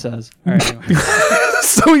know what it says. All right, anyway.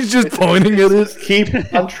 So he's just pointing at it.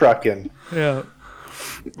 Keep on trucking. Yeah.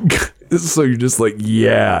 So you're just like,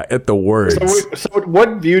 yeah, at the words. So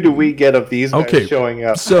what view do we get of these guys showing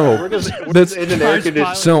up? So we're just in an air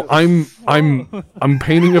conditioning. So I'm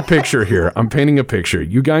painting a picture here. I'm painting a picture.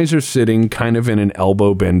 You guys are sitting kind of in an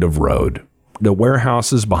elbow bend of road. The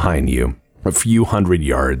warehouse is behind you, a few hundred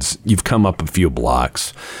yards. You've come up a few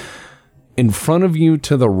blocks. In front of you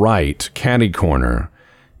to the right, catty corner,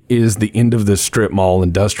 is the end of the strip mall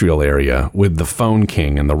industrial area with the Phone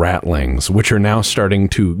King and the Ratlings, which are now starting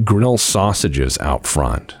to grill sausages out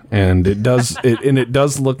front. And it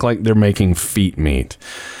does look like they're making feet meat.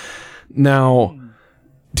 Now,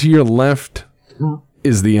 to your left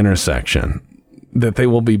is the intersection that they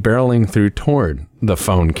will be barreling through toward the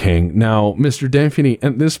Phone King. Now, Mr. Deputy,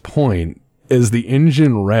 at this point, as the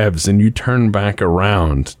engine revs and you turn back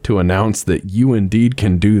around to announce that you indeed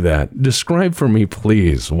can do that, describe for me,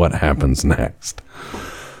 please, what happens next.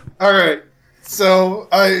 All right. So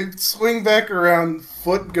I swing back around,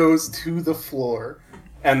 foot goes to the floor,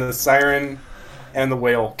 and the siren and the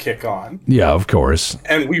whale kick on. Yeah, of course.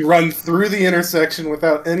 And we run through the intersection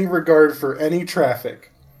without any regard for any traffic.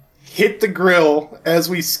 Hit the grill as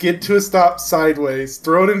we skid to a stop sideways,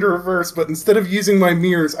 throw it into reverse, but instead of using my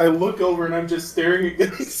mirrors, I look over and I'm just staring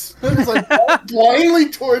against blindly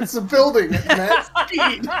towards the building at that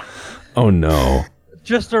speed. Oh no.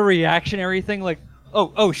 Just a reactionary thing like,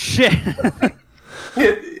 oh shit.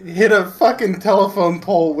 hit a fucking telephone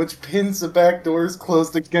pole which pins the back doors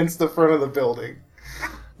closed against the front of the building.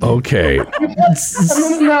 Okay. And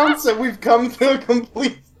then announce that we've come to a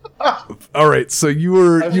complete all right, so you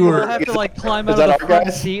were have to like climb out of the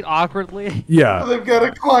front seat awkwardly. Yeah. They've got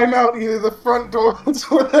to climb out either the front doors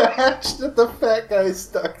or the hatch that the fat guy's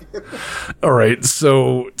stuck in. All right,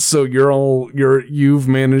 so you've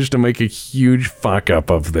managed to make a huge fuck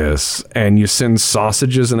up of this, and you send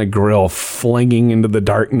sausages and a grill flinging into the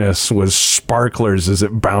darkness with sparklers as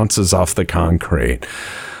it bounces off the concrete.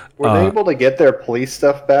 Were they able to get their police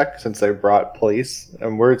stuff back since they brought police?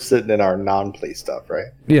 And we're sitting in our non-police stuff, right?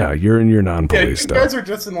 Yeah, you're in your non-police stuff. You guys are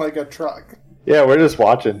just in like a truck. Yeah, we're just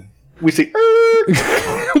watching. We see...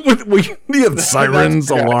 we have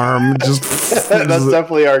sirens, alarm, just... That's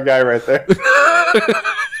definitely our guy right there.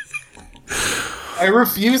 I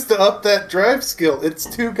refuse to up that drive skill. It's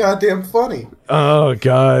too goddamn funny. Oh,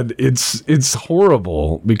 God. It's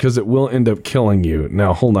horrible because it will end up killing you.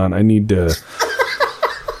 Now, hold on. I need to...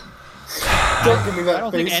 Don't give me that. I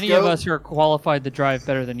don't think any of us are qualified to drive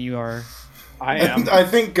better than you are. I am. I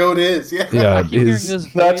think Goat is. Yeah. Yeah,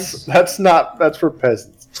 that's for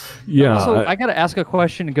peasants. Yeah. So I gotta ask a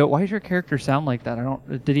question and go. Why does your character sound like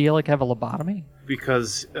that? Did he like have a lobotomy?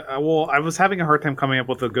 Because I was having a hard time coming up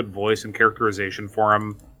with a good voice and characterization for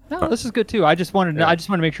him. No, this is good too. I just wanted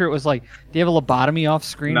to make sure it was like, do you have a lobotomy off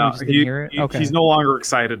screen? No, we just didn't hear it? Okay. He's no longer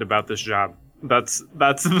excited about this job. That's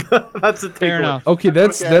a fair enough. Okay,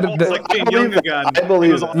 that's okay, that. Like being young again. I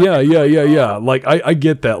believe that. Yeah. Like I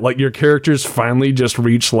get that. Like your characters finally just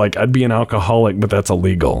reached like I'd be an alcoholic, but that's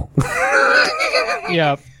illegal.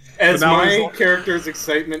 Yeah. As my character's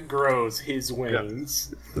excitement grows, his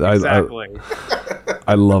wings. Exactly.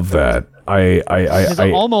 I love that. It's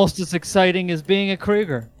almost as exciting as being a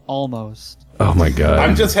Krieger. Almost. Oh my God.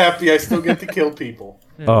 I'm just happy I still get to kill people.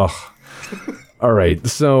 Oh. All right,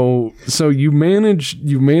 so you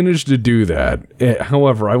managed to do that.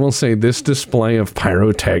 However, I will say this display of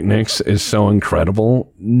pyrotechnics is so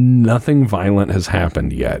incredible. Nothing violent has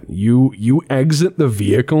happened yet. You exit the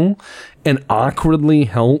vehicle and awkwardly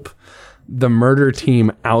help the murder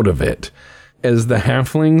team out of it as the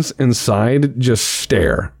halflings inside just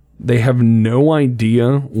stare. They have no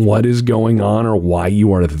idea what is going on or why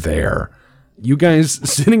you are there. You guys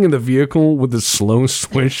sitting in the vehicle with the slow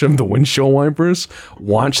swish of the windshield wipers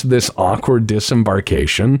watch this awkward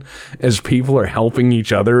disembarkation as people are helping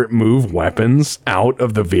each other move weapons out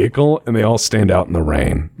of the vehicle, and they all stand out in the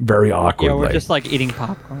rain very awkwardly. Yeah, we're just like eating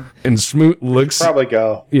popcorn. And Smoot looks... Probably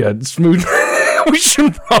go. Yeah, Smoot... we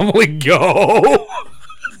should probably go.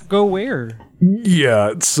 Go where?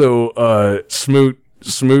 Yeah, so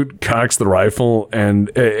Smoot cocks the rifle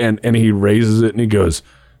and he raises it and he goes...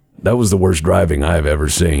 That was the worst driving I've ever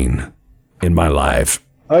seen in my life.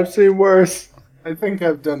 I've seen worse. I think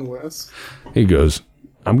I've done worse. He goes,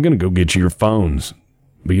 I'm going to go get you your phones.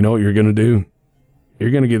 But you know what you're going to do?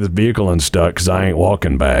 You're going to get this vehicle unstuck because I ain't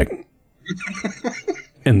walking back.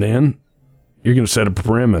 And then you're going to set a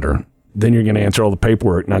perimeter. Then you're going to answer all the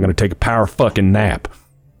paperwork and I'm going to take a power fucking nap.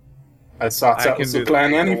 I thought that was the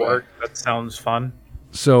plan anyway. That sounds fun.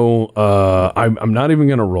 So I'm not even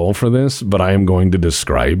going to roll for this, but I am going to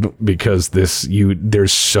describe because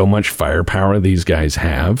there's so much firepower these guys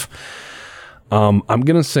have. I'm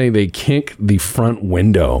going to say they kick the front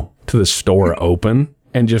window to the store open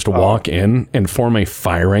and just walk in and form a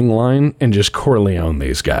firing line and just Corleone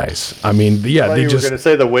these guys. I mean, yeah, they just... were going to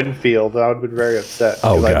say the Winfield. I would have been very upset.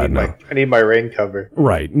 Oh, God, no. I need my rain cover.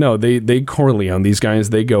 Right. No, they Corleone these guys.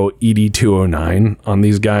 They go ED-209 on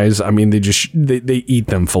these guys. I mean, they eat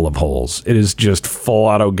them full of holes. It is just full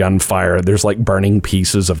auto gunfire. There's like burning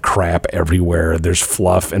pieces of crap everywhere. There's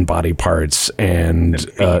fluff and body parts and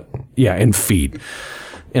feet.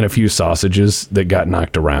 And a few sausages that got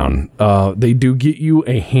knocked around. They do get you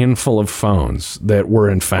a handful of phones that were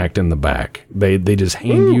in fact in the back. They just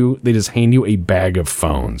hand you a bag of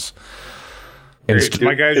phones. And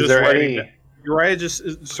my guy just writing. Uriah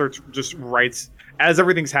just writes as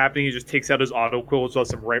everything's happening. He just takes out his autoquill, so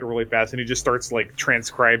lets him write really fast, and he just starts like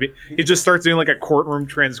transcribing. He just starts doing like a courtroom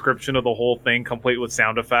transcription of the whole thing, complete with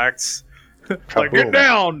sound effects. Like, get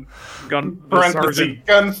down! Parentheses,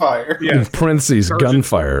 gunfire. Yeah. Parentheses,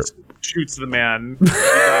 gunfire. Shoots the man. He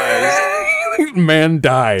dies. Man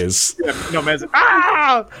dies. Yeah, no, man's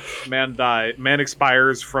ah! Man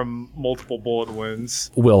expires from multiple bullet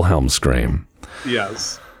wounds. Wilhelm scream.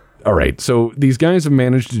 Yes. All right, so these guys have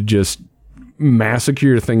managed to just massacre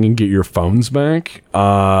your thing and get your phones back.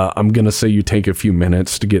 I'm going to say you take a few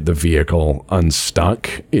minutes to get the vehicle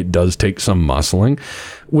unstuck. It does take some muscling.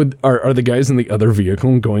 Are the guys in the other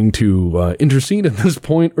vehicle going to intercede at this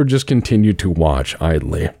point or just continue to watch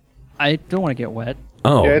idly? I don't want to get wet.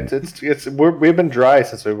 Oh, yeah, we've been dry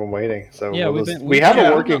since we've been waiting. So yeah, we have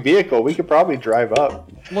a working vehicle. We could probably drive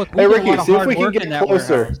up. Look, hey Ricky, see if we can get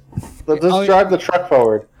closer. Let's drive the truck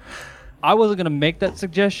forward. I wasn't going to make that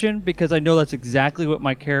suggestion because I know that's exactly what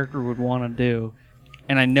my character would want to do.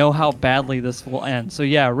 And I know how badly this will end. So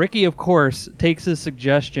yeah, Ricky, of course, takes his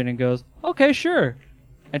suggestion and goes, okay, sure.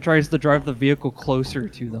 And tries to drive the vehicle closer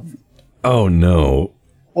to them. Oh, no.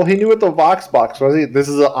 Well, he knew what the Vox box was. This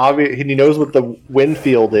is an obvious... He knows what the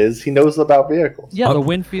Winfield is. He knows about vehicles. Yeah, the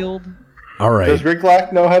Winfield. All right. Does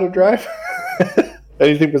Riglac know how to drive?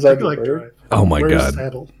 Anything besides the bird? Oh, my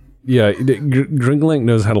God. Yeah, Gringlank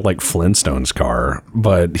knows how to like Flintstones car,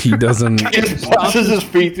 but he doesn't. He just pushes his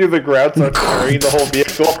feet through the ground, so carrying the whole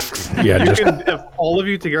vehicle. Yeah, if all of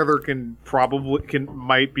you together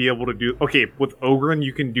might be able to do. Okay, with Ogren,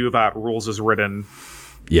 you can do that. Rules is written.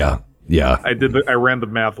 Yeah. I ran the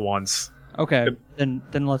math once. Okay, then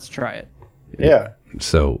let's try it. Yeah.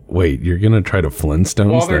 So wait, you're gonna try to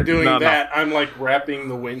Flintstones? While they're doing that, I'm like wrapping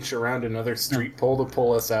the winch around another street pole to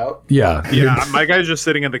pull us out. Yeah. My guy's just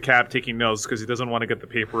sitting in the cab taking notes because he doesn't want to get the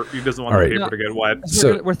paper. He doesn't want the paper to get wet.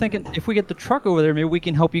 So we're thinking if we get the truck over there, maybe we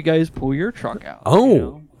can help you guys pull your truck out.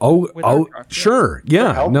 Sure.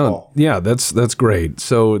 Yeah. No. Yeah. That's great.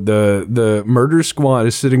 So the murder squad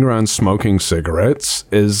is sitting around smoking cigarettes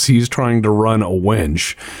as he's trying to run a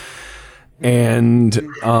winch, and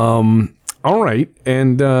all right,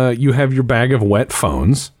 and you have your bag of wet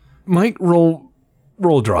phones. Mike, roll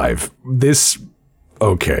drive.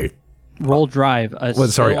 Okay. Roll drive.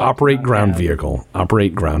 Operate ground vehicle.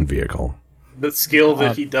 Operate ground vehicle. The skill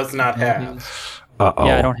that he does not have. Uh-oh.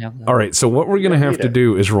 Yeah, I don't have that. All right, so what we're going to have to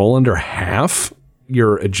do is roll under half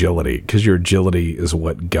your agility, because your agility is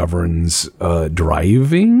what governs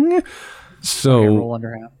driving. So okay, roll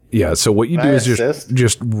under half. Yeah, so what you do is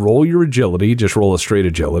just roll your agility, just roll a straight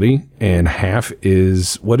agility, and half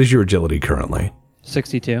is, what is your agility currently?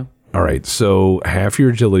 62. All right, so half your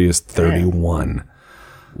agility is 31.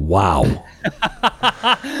 Wow.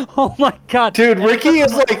 Oh my god. Dude, Ricky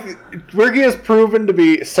has proven to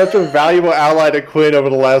be such a valuable ally to Quinn over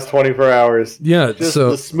the last 24 hours. Yeah, just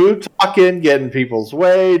so the smooth talking, getting people's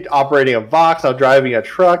way, operating a Vox, now driving a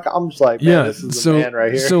truck. I'm just like, man, this is the man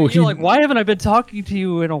right here. So you're like, why haven't I been talking to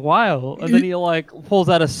you in a while? And then he like pulls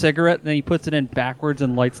out a cigarette and then he puts it in backwards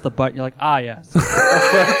and lights the butt. You're like, ah, yes.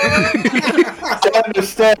 I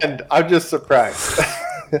understand. I'm just surprised.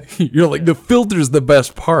 You're like, the filter's the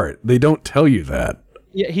best part. They don't tell you that.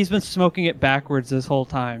 Yeah, he's been smoking it backwards this whole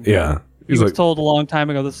time. Yeah. He was told a long time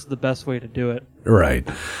ago this is the best way to do it. Right.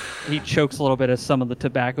 He chokes a little bit as some of the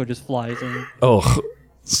tobacco just flies in. Oh,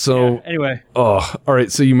 so... Yeah, anyway. Oh, all right,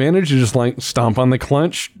 so you manage to just like stomp on the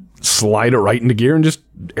clutch, slide it right into gear, and just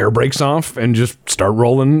air brakes off, and just start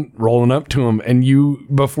rolling up to him. And you,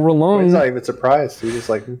 before long... He's not even surprised. He's just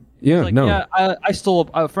like... Yeah, like, no. Yeah, I stole...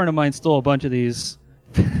 A friend of mine stole a bunch of these...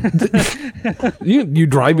 you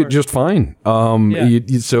drive it just fine. So he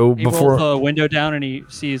before rolls the window down and he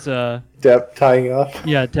sees Depp tying off.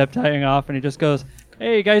 Yeah, Depp tying off, and he just goes,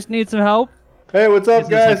 "Hey, you guys need some help?" Hey, what's up,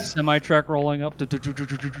 guys? Like, semi truck rolling up. Yeah,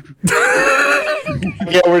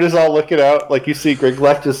 we're just all looking out. Like you see,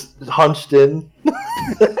 Griglek just hunched in.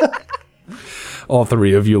 All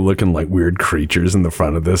three of you looking like weird creatures in the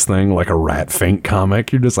front of this thing, like a Rat Fink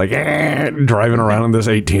comic. You're just like driving around in this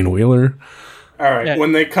 18-wheeler. All right,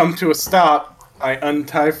 when they come to a stop, I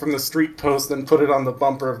untie from the street post and put it on the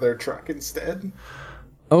bumper of their truck instead.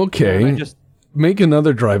 Okay. Make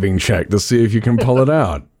another driving check to see if you can pull it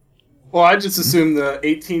out. Well, I just assume the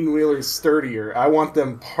 18-wheeler's sturdier. I want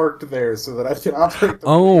them parked there so that I can operate the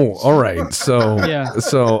all right. So,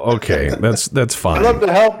 okay, that's fine. I'd love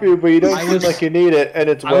to help you, but you don't seem like you need it, and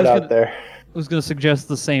it's wet out there. I was going to suggest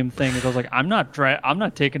the same thing. I was like, I'm not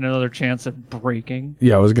taking another chance at braking.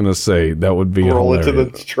 Yeah, I was going to say that would be roll hilarious. into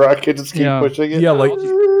the truck and just keep pushing it. Yeah, like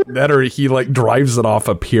that, or he like drives it off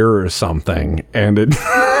a pier or something, and it.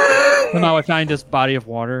 Somehow I find this body of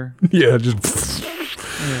water. Yeah, just.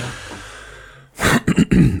 Yeah.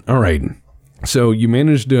 All right. So you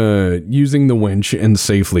managed using the winch, and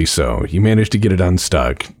safely so. You managed to get it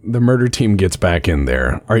unstuck. The murder team gets back in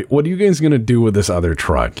there. All right, what are you guys going to do with this other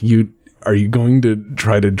truck? Are you going to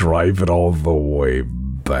try to drive it all the way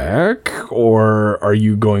back, or are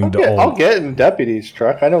you going to... I'll get in Deputy's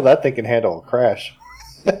truck. I know that thing can handle a crash.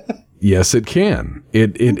 Yes, it can.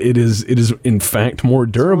 It is in fact more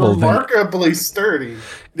durable. It's remarkably sturdy.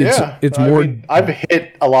 It's more... I've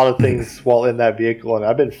hit a lot of things while in that vehicle, and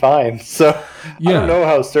I've been fine. So I don't know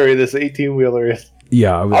how sturdy this 18-wheeler is.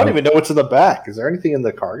 Yeah. I don't even know what's in the back. Is there anything in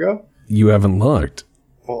the cargo? You haven't looked.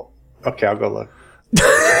 Well, okay, I'll go look.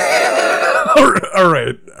 All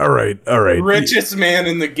right. Richest man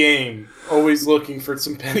in the game, always looking for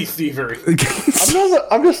some petty thievery.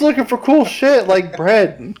 I'm just looking for cool shit like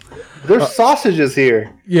bread. There's sausages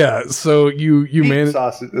here. Yeah, so you manage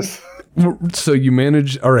sausages. So you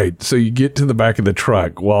manage. All right, so you get to the back of the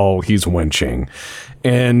truck while he's winching,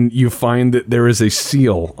 and you find that there is a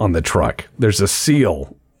seal on the truck. There's a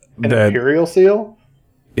seal. An imperial seal?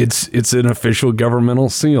 It's an official governmental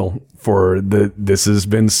seal for this has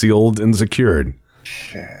been sealed and secured.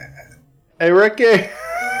 Shit. Hey, Ricky.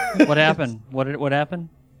 What happened? What happened?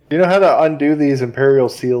 You know how to undo these imperial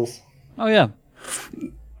seals? Oh yeah.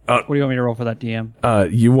 What do you want me to roll for that, DM?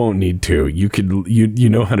 You won't need to. You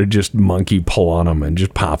know how to just monkey pull on them and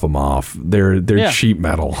just pop them off. They're sheet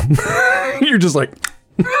metal. You're just like.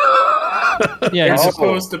 Yeah, they're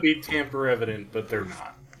supposed to be tamper evident, but they're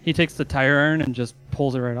not. He takes the tire iron and just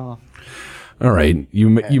pulls it right off. All right, you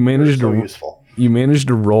managed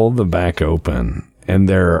to roll the back open, and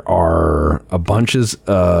there are a bunches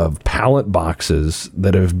of pallet boxes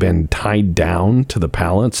that have been tied down to the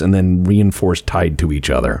pallets and then reinforced tied to each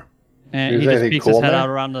other. And he just peeks his head out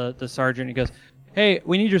around the sergeant. He goes, "Hey,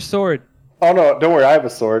 we need your sword." Oh no, don't worry, I have a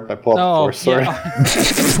sword. I pull out the force sword.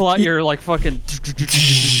 Yeah. Pull out your like fucking.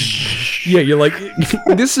 Yeah, you're like,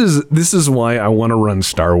 this is why I want to run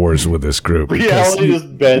Star Wars with this group. Reality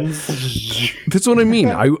just bends. That's what I mean.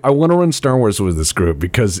 I want to run Star Wars with this group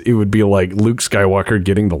because it would be like Luke Skywalker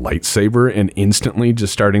getting the lightsaber and instantly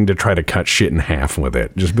just starting to try to cut shit in half with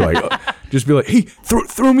it. Just be like, hey,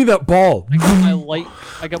 throw me that ball.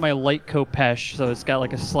 I got my light Kopesh, so it's got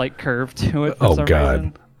like a slight curve to it. For some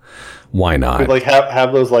reason. Why not? We'd like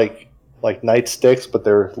have those like nightsticks, but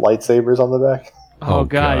they're lightsabers on the back. Oh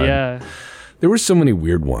god, yeah. There were so many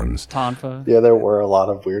weird ones. Tonfa. Yeah, there were a lot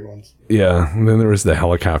of weird ones. Yeah, and then there was the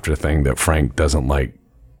helicopter thing that Frank doesn't like.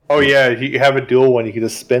 Oh yeah, you have a dual one. You can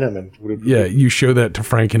just spin him and. Yeah, you show that to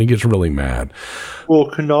Frank and he gets really mad. Well,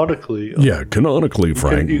 canonically. Canonically,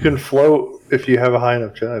 Frank. You can float if you have a high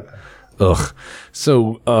enough jetpack. Ugh.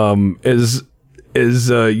 So, as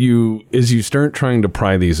you start trying to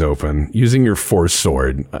pry these open using your force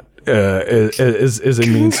sword, as a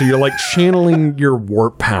means, so you're like channeling your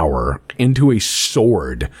warp power into a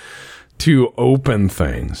sword to open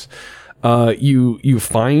things. You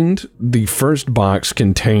find the first box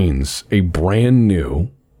contains a brand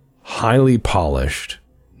new, highly polished,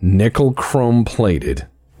 nickel chrome plated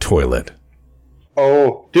toilet.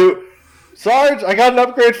 Oh, dude. Sarge, I got an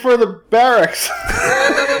upgrade for the barracks.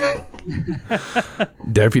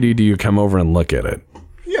 Deputy, do you come over and look at it?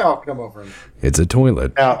 Yeah, I'll come over. It's a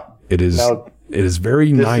toilet. It is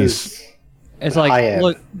very nice. It's like,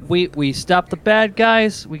 look, we stopped the bad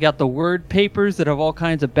guys. We got the word papers that have all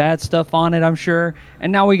kinds of bad stuff on it, I'm sure.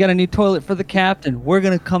 And now we got a new toilet for the captain. We're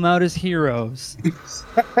going to come out as heroes.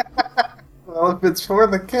 Well, if it's for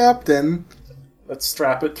the captain, let's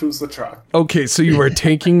strap it to the truck. Okay, so you are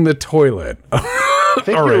taking the toilet.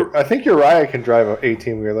 I think Uriah can drive an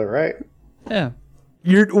 18-wheeler, right? Yeah.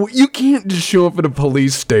 You can't just show up at a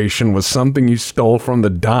police station with something you stole from the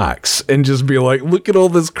docks and just be like, look at all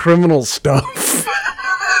this criminal stuff.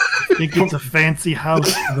 I think it's a fancy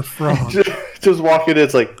house for the frog. Just walk in,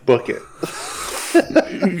 it's like, book it.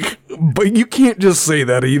 But you can't just say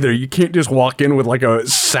that either. You can't just walk in with like a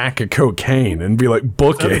sack of cocaine and be like,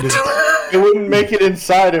 book it. It wouldn't make it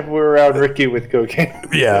inside if we were around Ricky with cocaine.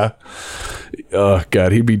 Yeah. Oh,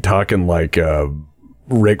 God, he'd be talking like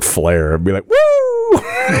Ric Flair. I'd be like, woo!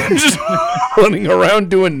 Just running around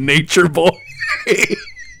doing Nature Boy.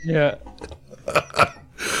 Yeah.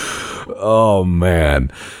 Oh,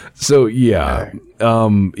 man. So, yeah.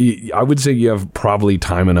 I would say you have probably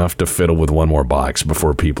time enough to fiddle with one more box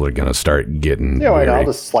before people are going to start getting why not? I'll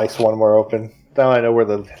just slice one more open. Now I know where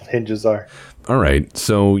the hinges are. All right.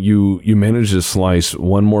 So you manage to slice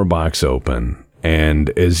one more box open. And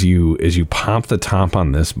as you pop the top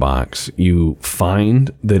on this box, you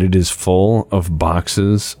find that it is full of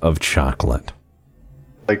boxes of chocolate.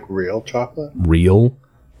 Like real chocolate? Real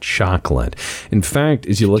chocolate. In fact,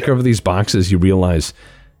 as you look over these boxes, you realize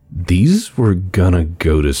these were gonna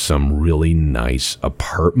go to some really nice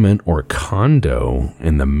apartment or condo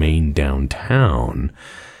in the main downtown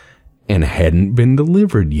and hadn't been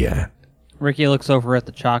delivered yet. Ricky looks over at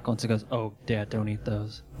the chocolates and goes, "Oh, Dad, don't eat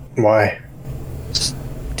those." Why?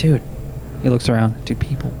 Dude, he looks around. Dude,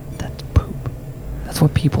 people, that's poop. That's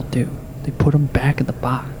what people do. They put them back in the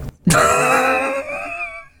box.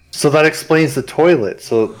 So that explains the toilet.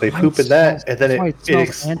 So they poop in that, and then it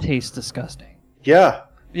smells and tastes disgusting. Yeah.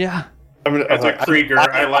 Yeah. I mean, as a Krieger,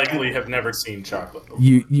 I likely have never seen chocolate before.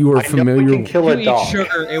 You are familiar. You can kill a dog. Eat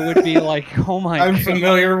sugar, it would be like, oh my God. I'm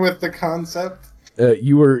familiar with the concept.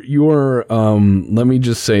 You are. Let me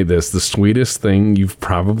just say this: the sweetest thing you've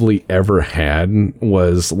probably ever had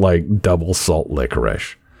was like double salt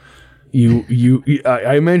licorice.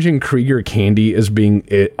 I imagine Krieger candy as being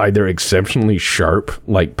either exceptionally sharp,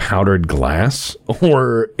 like powdered glass,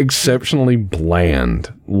 or exceptionally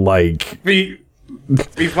bland, like. We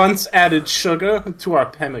once added sugar to our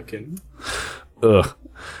pemmican. Ugh.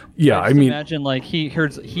 Yeah, I mean, imagine like he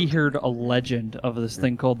heard a legend of this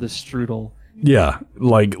thing called the strudel. Yeah,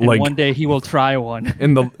 like one day he will try one.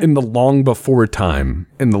 in the long before time,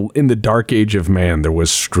 in the dark age of man, there was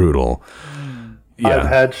strudel. Yeah. I've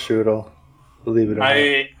had strudel. Believe it or not.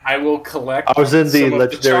 I will collect. I was in the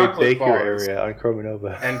legendary baker area on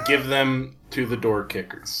Chromanova and give them to the door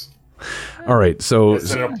kickers. All right, so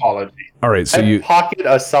it's an apology. All right, so you pocket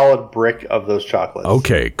a solid brick of those chocolates.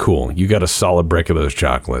 Okay, cool. You got a solid brick of those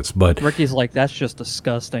chocolates, but Ricky's like, that's just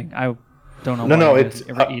disgusting. I don't know. No, why it's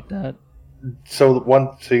ever eat that. So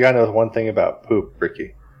you gotta know one thing about poop,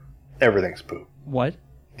 Ricky. Everything's poop. What?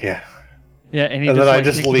 Yeah. Yeah, and then I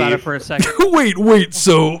just leave about it for a second. Wait.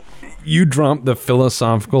 So you drop the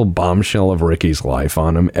philosophical bombshell of Ricky's life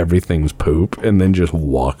on him. Everything's poop, and then just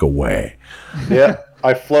walk away. Yeah,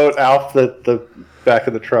 I float out the back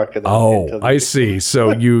of the truck. And then I see.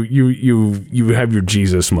 So you have your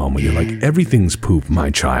Jesus moment. You're like, everything's poop, my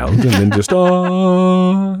child, and then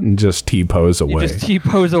just T-pose away. You just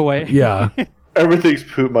T-pose away. Yeah. Everything's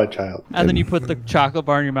poop, my child. And then you put the chocolate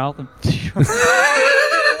bar in your mouth and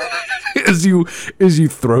as you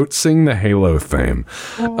throat sing the Halo theme.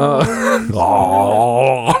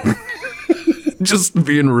 just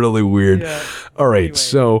being really weird. Yeah. All right, Anyway.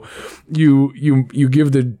 so you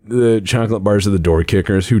give the chocolate bars to the door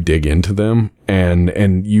kickers who dig into them,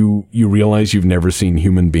 and you realize you've never seen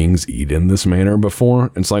human beings eat in this manner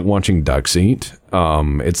before. It's like watching ducks eat.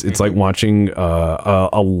 It's like watching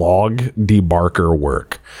a log debarker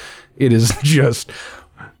work. It is just.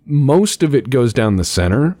 Most of it goes down the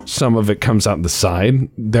center. Some of it comes out the side.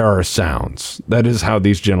 There are sounds. That is how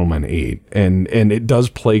these gentlemen eat. And it does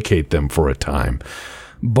placate them for a time.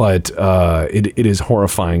 But it is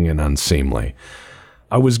horrifying and unseemly.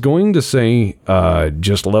 I was going to say,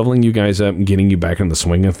 just leveling you guys up and getting you back in the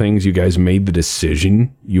swing of things, you guys made the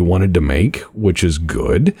decision you wanted to make, which is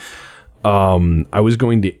good. I was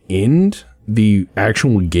going to end the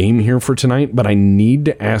actual game here for tonight, but I need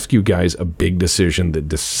to ask you guys a big decision that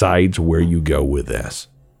decides where you go with this,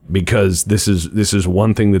 because this is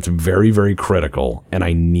one thing that's very, very critical, and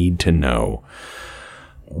I need to know.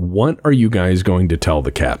 What are you guys going to tell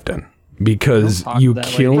the captain? Because you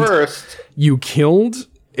killed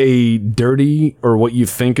a dirty, or what you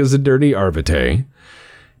think is a dirty Arbite.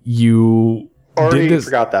 You already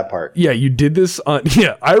forgot that part. Yeah, you did this on...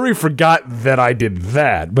 Yeah, I already forgot that I did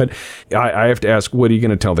that. But I have to ask, what are you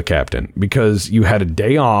going to tell the captain? Because you had a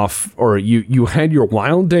day off, or you had your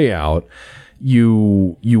wild day out.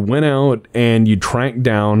 You went out and you tracked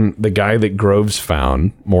down the guy that Groves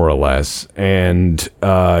found, more or less. And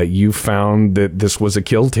you found that this was a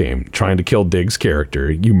kill team trying to kill Dig's character.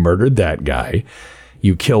 You murdered that guy.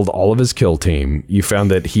 You killed all of his kill team. You found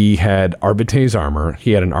that he had Arbite's armor.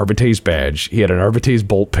 He had an Arbite's badge. He had an Arbite's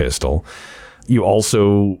bolt pistol. You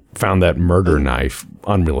also found that murder knife,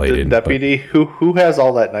 unrelated. The deputy, who has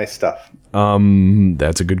all that nice stuff?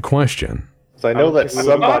 That's a good question. So I know that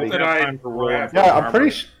somebody... Yeah, I'm pretty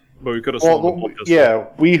sure... But we could have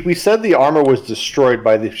we said the armor was destroyed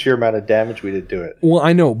by the sheer amount of damage we did to it. Well,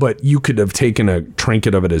 I know, but you could have taken a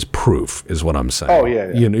trinket of it as proof, is what I'm saying. Oh,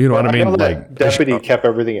 yeah. You know what I mean? Know that deputy kept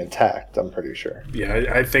everything intact, I'm pretty sure.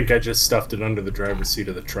 Yeah, I think I just stuffed it under the driver's seat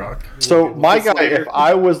of the truck. So, my guy, if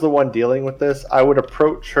I was the one dealing with this, I would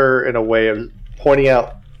approach her in a way of pointing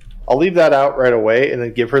out, I'll leave that out right away, and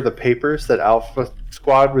then give her the papers that Alpha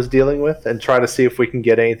Squad was dealing with, and try to see if we can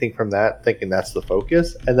get anything from that, thinking that's the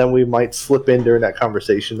focus, and then we might slip in during that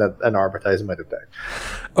conversation that an Arbitize might have died.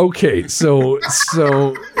 Okay, so Rick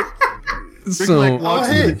walks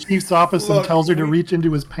into the chief's office and tells her to reach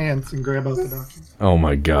into his pants and grab out the documents. Oh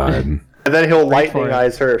my god. And then he'll lightning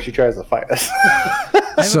eyes her if she tries to fight us.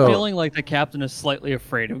 I have a feeling like the captain is slightly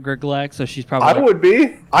afraid of Griglak, so she's probably... I would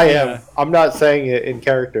be. I am. I'm not saying it in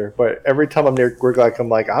character, but every time I'm near Griglak,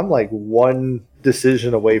 I'm like one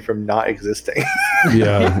decision away from not existing.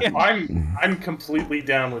 Yeah. I'm completely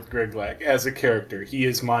down with Griglak as a character. He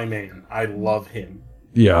is my man. I love him.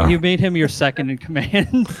 Yeah. You made him your second in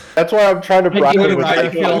command. That's why I'm trying to bribe him.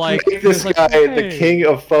 Like, make this guy the king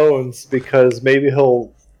of phones, because maybe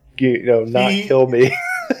he'll not kill me.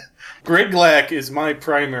 Griglak is my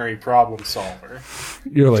primary problem solver.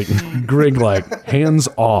 You're like, Griglak, hands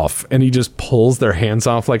off. And he just pulls their hands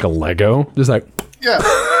off like a Lego. Just like... Yeah.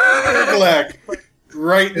 Griglak.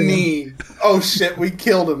 Right knee. Oh shit, we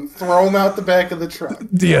killed him. Throw him out the back of the truck.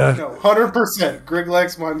 Yeah. No, 100%.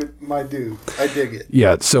 Griglak's my dude. I dig it.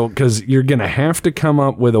 Yeah, so, because you're going to have to come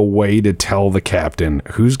up with a way to tell the captain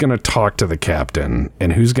who's going to talk to the captain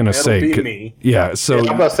and who's going to say... Be me. Yeah, so...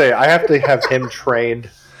 I'm about to say, I have to have him trained.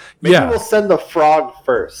 Maybe we'll send the frog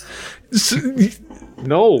first.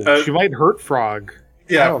 No, she might hurt Frog.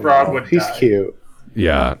 Yeah, Frog would He's cute.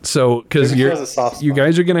 Yeah, so because you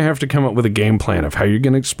guys are going to have to come up with a game plan of how you're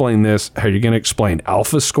going to explain this, how you're going to explain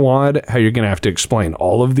Alpha Squad, how you're going to have to explain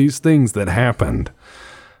all of these things that happened.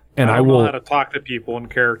 And I don't will know how to talk to people in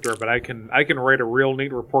character, but I can write a real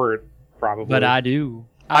neat report, probably. But I do.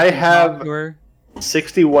 I have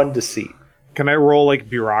 61 deceit. Can I roll like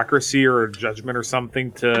bureaucracy or judgment or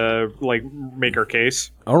something to like make our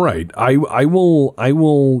case? All right, I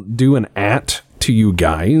will do an to you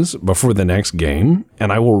guys before the next game,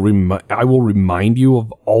 and I will remind you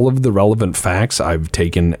of all of the relevant facts I've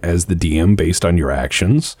taken as the DM based on your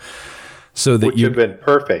actions, so that you've been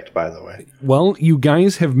perfect, by the way. Well, you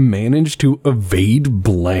guys have managed to evade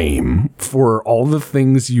blame for all the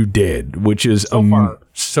things you did, which is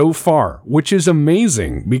so far, which is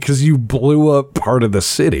amazing because you blew up part of the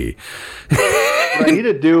city. What I need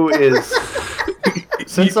to do is,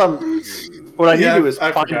 since what I need to do is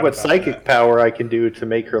find what psychic power I can do to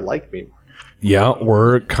make her like me. Yeah,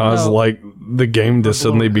 or cause like the game to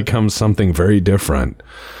suddenly become something very different.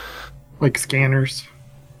 Like scanners.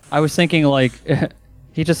 I was thinking like,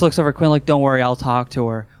 he just looks over Quinn like, don't worry, I'll talk to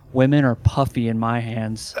her. Women are puffy in my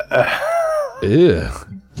hands. Ew.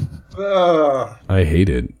 I hate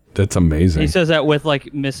it. That's amazing. He says that with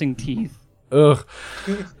like missing teeth. Ugh.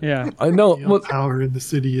 Yeah. I know. The power in the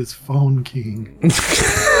city is Phone King.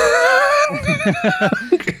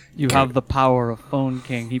 You have the power of Phone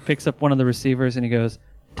King. He picks up one of the receivers and he goes,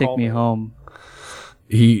 "Take me home."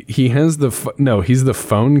 He has he's the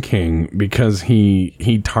Phone King because he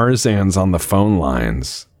Tarzans on the phone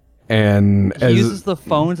lines. And he uses the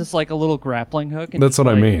phones as like a little grappling hook. And that's what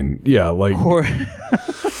I mean. Yeah, like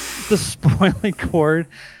the spoiling cord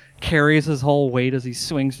carries his whole weight as he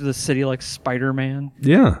swings through the city like Spider-Man.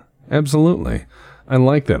 Yeah, absolutely. I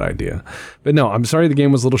like that idea. But no, I'm sorry the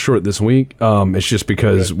game was a little short this week. It's just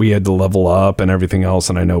because we had to level up and everything else,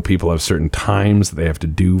 and I know people have certain times that they have to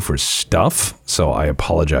do for stuff, so I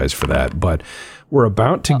apologize for that. But we're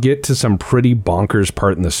about to get to some pretty bonkers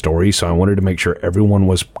part in the story, so I wanted to make sure everyone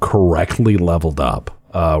was correctly leveled up.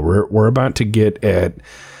 We're about to get at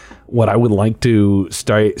what I would like to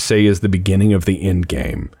say is the beginning of the end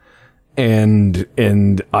game. And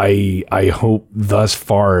I hope thus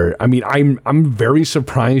far. I mean, I'm very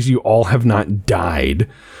surprised you all have not died.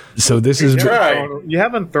 So this is you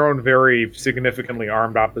haven't thrown very significantly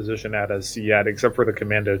armed opposition at us yet, except for the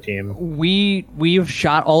commando team. We've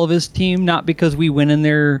shot all of his team, not because we went in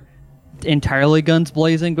there entirely guns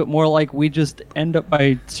blazing, but more like we just end up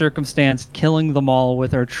by circumstance killing them all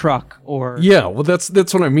with our truck or well, that's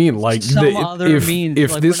what I mean. Like some other means.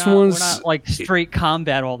 If like, this we're not like straight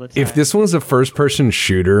combat all the time. If this was a first-person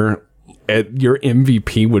shooter, your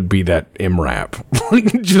MVP would be that MRAP.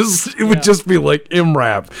 It would just be like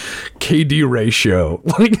MRAP, KD ratio,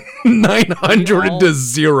 like 900 to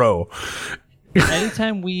 0.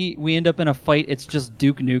 Anytime we end up in a fight, it's just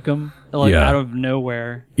Duke Nukem, out of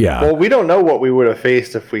nowhere. Yeah. Well, we don't know what we would have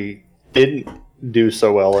faced if we didn't do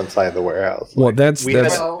so well inside the warehouse. Well, that's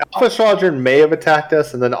Alpha Squadron may have attacked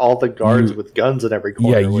us, and then all the guards with guns in every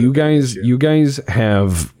corner. Yeah, you guys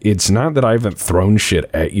have. It's not that I haven't thrown shit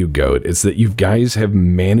at you, Goat. It's that you guys have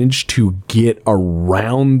managed to get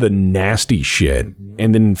around the nasty shit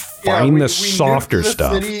and then find the softer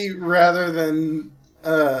stuff. City rather than.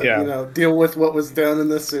 Deal with what was down in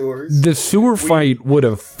the sewers. The sewer fight would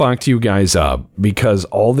have fucked you guys up because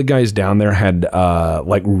all the guys down there had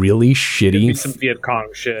really shitty some Viet Cong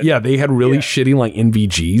shit. Yeah, they had really shitty like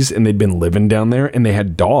NVGs and they'd been living down there and they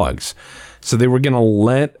had dogs. So they were gonna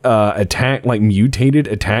let mutated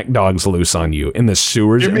attack dogs loose on you in the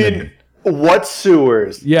sewers. You mean what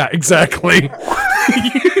sewers? Yeah, exactly.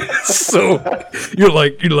 So you're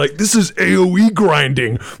like, this is AoE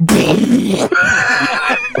grinding.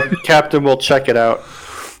 Captain will check it out.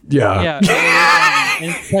 Yeah.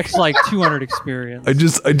 It takes like 200 experience. I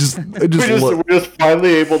just we're just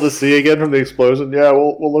finally able to see again from the explosion. Yeah,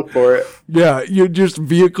 we'll look for it. Yeah, you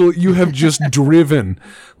have just driven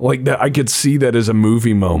like that. I could see that as a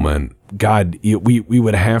movie moment. God, we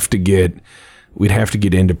would have to get. We'd have to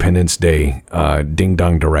get Independence Day ding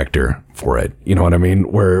dong director for it. You know what I mean?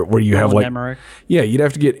 Where you have like Emmerich. Yeah, you'd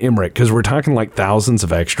have to get Emmerich because we're talking like thousands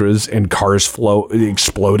of extras and cars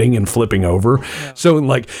exploding and flipping over. Yeah. So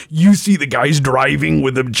like you see the guys driving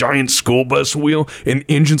with a giant school bus wheel and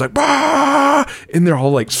engines like bah! And they're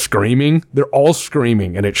all like screaming. They're all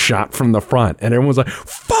screaming and it's shot from the front and everyone's like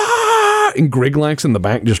Fah! And Griglak's in the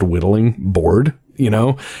back just whittling bored.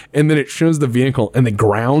 And then it shows the vehicle and the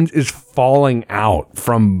ground is falling out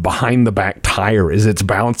from behind the back tire as it's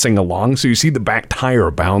bouncing along. So you see the back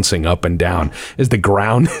tire bouncing up and down as the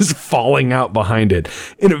ground is falling out behind it.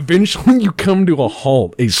 And eventually you come to a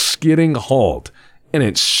halt, a skidding halt, and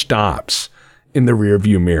it stops in the rear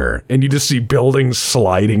view mirror and you just see buildings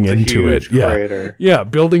sliding into it. Crater. Yeah.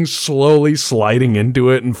 Buildings slowly sliding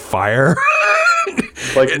into it and fire.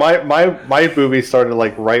 Like my movie started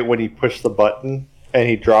like right when he pushed the button and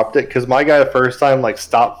he dropped it because my guy the first time like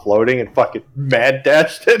stopped floating and fucking mad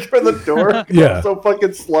dashed it for the door. Yeah, so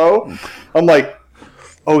fucking slow. I'm like,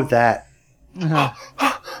 oh that. Jump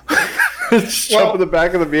in the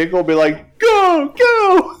back of the vehicle and be like,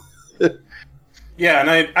 go. Yeah, and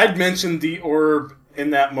I'd mentioned the orb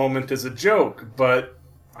in that moment as a joke, but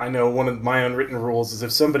I know one of my unwritten rules is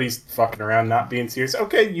if somebody's fucking around not being serious,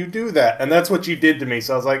 okay, you do that. And that's what you did to me.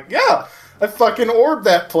 So I was like, yeah, I fucking orbed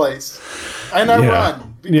that place. And I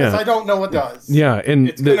run because I don't know what does. Yeah, and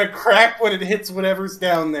it's going to crack when it hits whatever's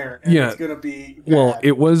down there. And it's going to be bad. Well,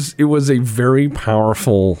 it was a very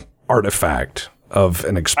powerful artifact of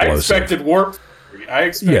an explosive. I expected warp. I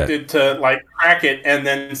expected to like crack it and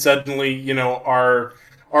then suddenly, our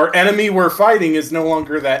our enemy we're fighting is no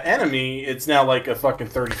longer that enemy. It's now like a fucking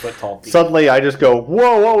 30-foot tall demon. Suddenly, I just go,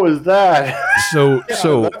 "Whoa, what was that?" So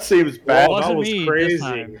that seems bad. Well, that was me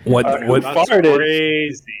crazy. What That's farted?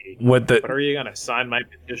 crazy. What are you gonna sign my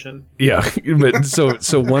petition? Yeah, but so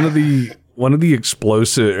one of the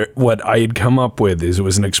explosive, what I had come up with is, it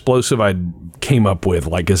was an explosive I came up with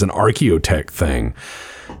like as an archaeotech thing.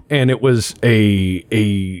 And it was a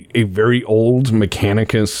very old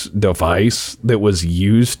Mechanicus device that was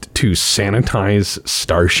used to sanitize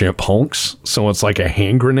Starship hulks. So it's like a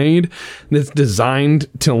hand grenade that's designed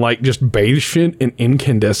to like just bathe shit in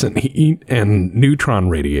incandescent heat and neutron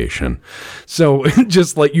radiation. So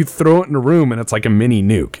just like you throw it in a room and it's like a mini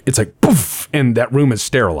nuke. It's like poof, and that room is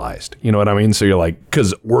sterilized. You know what I mean? So you're like,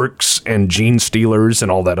 because orcs and gene stealers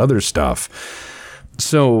and all that other stuff.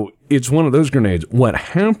 So it's one of those grenades. What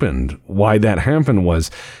happened, why that happened was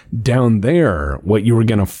down there, what you were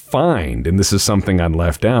going to find, and this is something I'd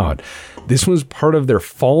left out, this was part of their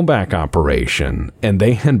fallback operation, and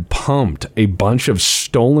they had pumped a bunch of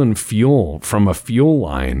stolen fuel from a fuel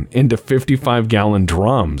line into 55-gallon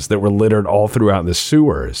drums that were littered all throughout the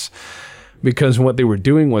sewers. Because what they were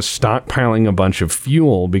doing was stockpiling a bunch of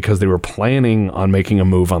fuel because they were planning on making a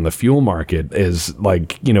move on the fuel market as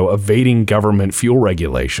like, you know, evading government fuel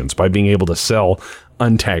regulations by being able to sell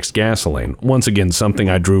untaxed gasoline. Once again, something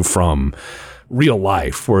I drew from real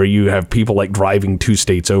life, where you have people like driving 2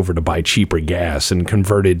 states over to buy cheaper gas and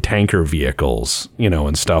converted tanker vehicles, you know,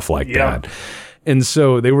 and stuff like that. And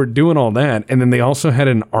so they were doing all that. And then they also had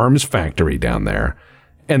an arms factory down there.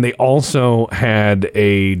 And they also had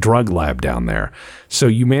a drug lab down there. So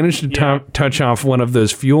you managed to touch off one of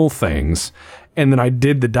those fuel things. And then I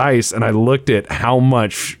did the dice and I looked at how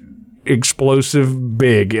much explosive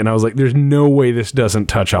big. And I was like, there's no way this doesn't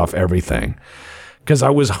touch off everything. Because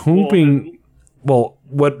I was hoping,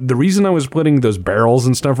 the reason I was putting those barrels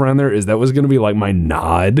and stuff around there is that was going to be like my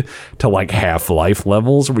nod to like Half-Life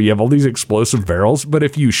levels where you have all these explosive barrels. But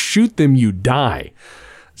if you shoot them, you die.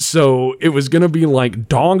 So it was going to be like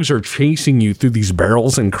dogs are chasing you through these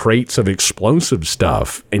barrels and crates of explosive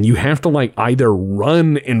stuff. And you have to like either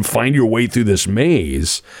run and find your way through this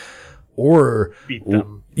maze or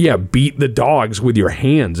beat the dogs with your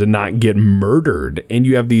hands and not get murdered. And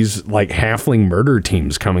you have these like halfling murder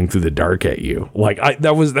teams coming through the dark at you. Like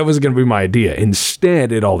that was going to be my idea.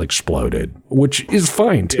 Instead, it all exploded, which is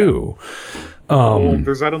fine too.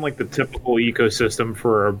 There's not like the typical ecosystem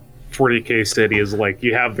for a 40K city is like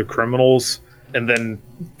you have the criminals, and then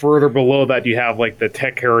further below that you have like the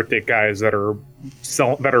tech heretic guys that are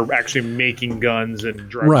actually making guns and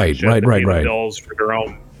drugs bills for their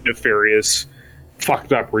own nefarious,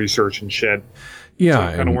 fucked up research and shit. Yeah, so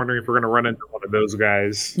I'm kind of wondering if we're going to run into one of those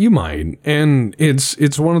guys. You might, and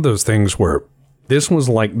it's one of those things where this was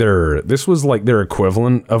like their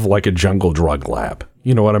equivalent of like a jungle drug lab.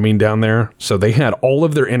 You know what I mean, down there? So they had all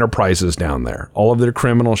of their enterprises down there. All of their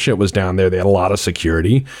criminal shit was down there. They had a lot of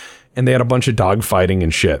security. And they had a bunch of dogfighting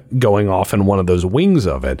and shit going off in one of those wings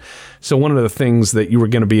of it. So one of the things that you were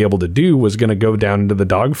going to be able to do was going to go down into the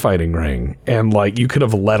dogfighting ring. And, like, you could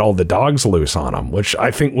have let all the dogs loose on them, which I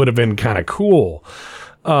think would have been kind of cool.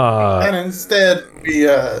 And instead be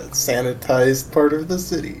a sanitized part of the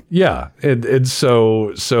city. Yeah. It's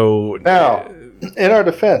so... Now, in our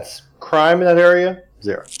defense, crime in that area,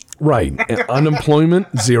 0. Right. Unemployment,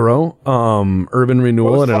 0. Urban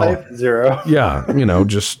renewal, and all. 0. Yeah,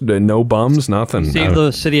 just no bums, nothing. Save the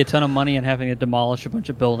city a ton of money and having to demolish a bunch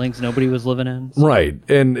of buildings nobody was living in. So. Right,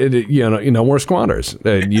 and more squatters.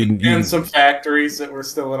 And some factories that were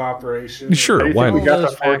still in operation. Sure, why? We got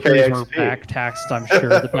the 4K were back taxed. I'm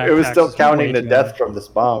sure it was still counting the death from this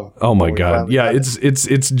bomb. Oh my god! Yeah,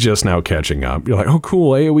 it's just now catching up. You're like, oh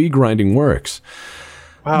cool, AOE grinding works.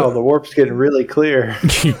 Wow, the warp's getting really clear.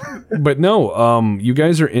 But no, you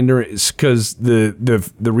guys are interested because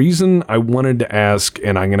the reason I wanted to ask,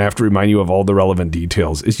 and I'm gonna have to remind you of all the relevant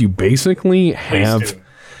details, is you basically have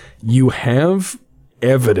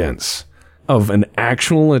evidence of an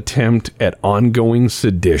actual attempt at ongoing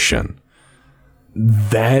sedition.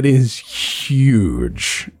 That is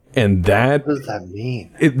huge. And that, what does that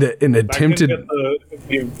mean? An attempted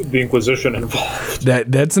the Inquisition involved.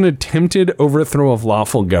 That's an attempted overthrow of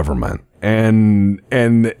lawful government, and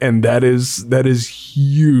that is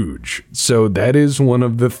huge. So that is one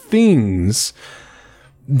of the things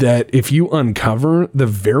that if you uncover, the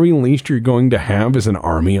very least you're going to have is an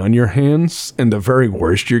army on your hands, and the very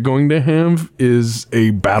worst you're going to have is a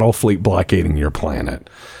battle fleet blockading your planet.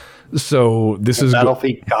 So this is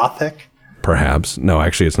Battlefleet Gothic. Perhaps. No,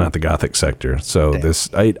 actually, it's not the Gothic sector. So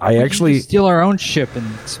I actually steal our own ship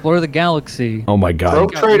and explore the galaxy. Oh my god!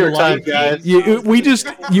 Rogue Trader time, guys.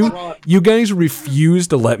 You guys refuse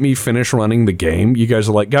to let me finish running the game. You guys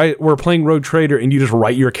are like, guys, we're playing Rogue Trader, and you just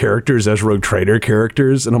write your characters as Rogue Trader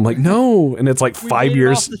characters, and I'm like, no. And it's like 5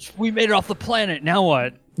 years. We made it off the planet. Now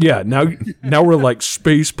what? Yeah. Now we're like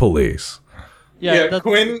space police. Yeah.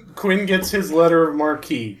 Quinn gets his letter of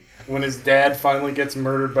marque when his dad finally gets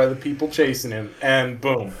murdered by the people chasing him, and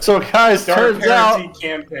boom. So, guys, turns out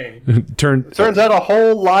a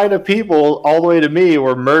whole line of people, all the way to me,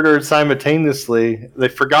 were murdered simultaneously. They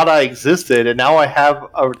forgot I existed, and now I have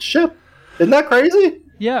a ship. Isn't that crazy?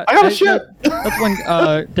 Yeah, I got a ship. That's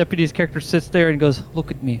when Deputy's character sits there and goes, "Look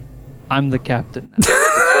at me, I'm the captain."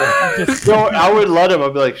 I would let him.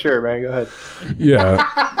 I'd be like, "Sure, man, go ahead." Yeah,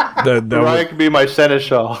 Ryan could be my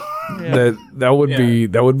seneschal. Yeah. That would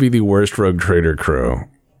be the worst Rogue Trader crew.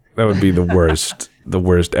 That would be the worst. The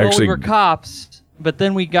worst. Actually, we were cops, but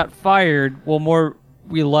then we got fired.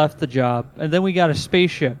 We left the job, and then we got a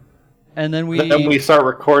spaceship, and then we start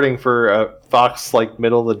recording for Fox, like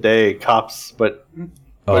middle of the day cops, but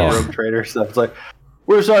Rogue Trader stuff. It's like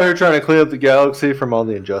we're just out here trying to clean up the galaxy from all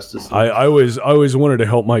the injustice. I always wanted to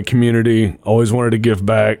help my community. Always wanted to give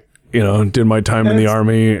back. Did my time in the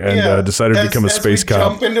army and decided to become a space cop.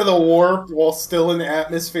 Jump into the warp while still in the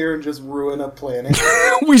atmosphere and just ruin a planet.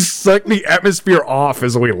 We suck the atmosphere off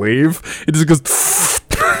as we leave. It just goes.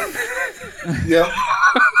 Yep.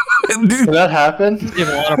 Did that happen? You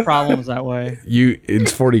have a lot of problems that way.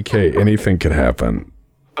 It's 40K. Anything could happen.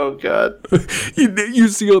 Oh god! You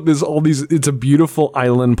see all these. It's a beautiful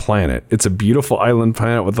island planet. It's a beautiful island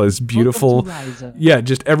planet with this beautiful.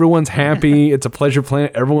 Just everyone's happy. It's a pleasure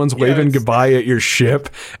planet. Everyone's waving goodbye at your ship,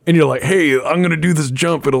 and you're like, "Hey, I'm gonna do this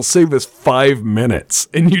jump. It'll save us 5 minutes."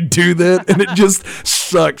 And you do that, and it just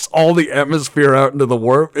sucks all the atmosphere out into the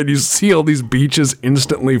warp, and you see all these beaches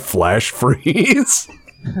instantly flash freeze.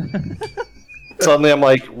 Suddenly, I'm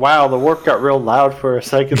like, "Wow, the warp got real loud for a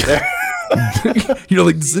second there." You're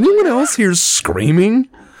like, does anyone else hear screaming?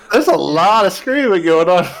 There's a lot of screaming going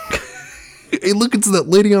on. Hey, look, it's that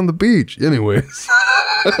lady on the beach. Anyways.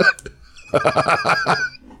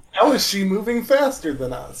 How is she moving faster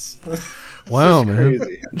than us? Wow, man.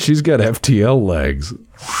 Crazy. She's got FTL legs.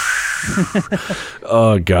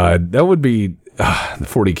 Oh, God. That would be... the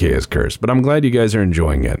 40K is cursed. But I'm glad you guys are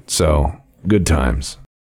enjoying it. So, good times.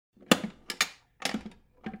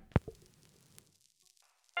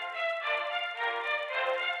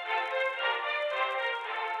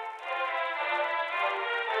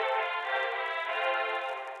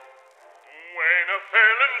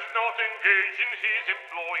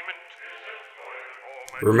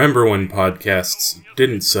 Remember when podcasts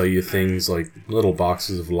didn't sell you things like little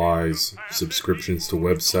boxes of lies, subscriptions to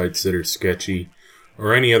websites that are sketchy,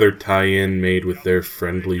 or any other tie-in made with their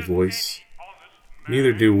friendly voice?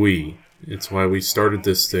 Neither do we. It's why we started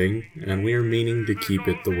this thing, and we are meaning to keep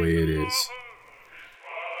it the way it is.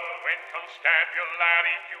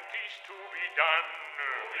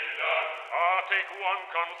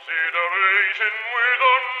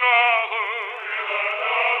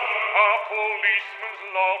 Policeman's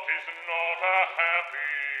lot is not a happy